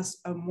giving us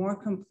a more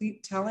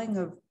complete telling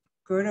of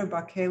Gerda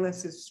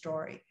Bakelis'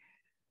 story.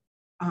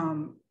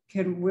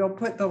 We'll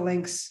put the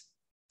links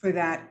for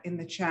that in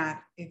the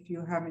chat if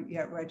you haven't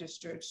yet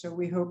registered. So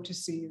we hope to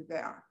see you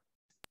there.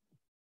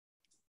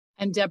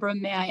 And Deborah,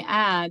 may I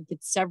add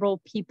that several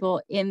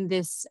people in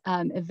this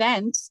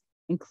event,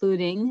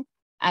 including,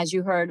 as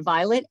you heard,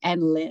 Violet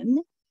and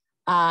Lynne,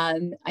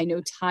 I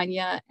know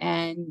Tanya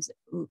and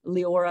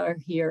Leora are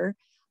here.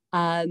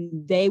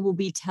 They will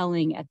be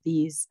telling at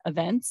these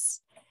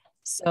events.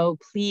 So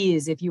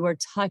please, if you are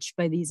touched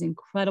by these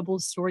incredible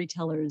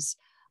storytellers,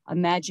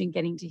 imagine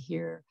getting to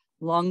hear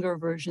longer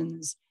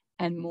versions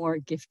and more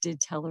gifted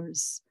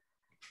tellers.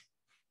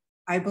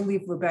 I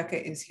believe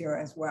Rebecca is here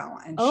as well.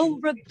 And oh,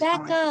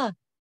 Rebecca.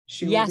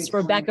 Yes,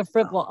 Rebecca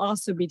Fripp will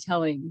also be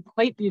telling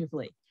quite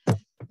beautifully.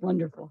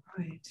 Wonderful.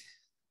 Right.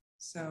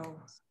 So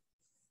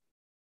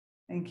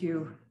thank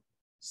you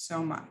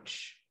so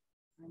much.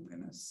 I'm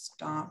going to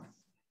stop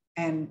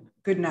and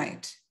good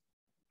night.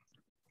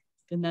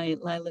 Good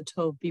night, Lila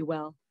Tov. Be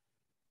well.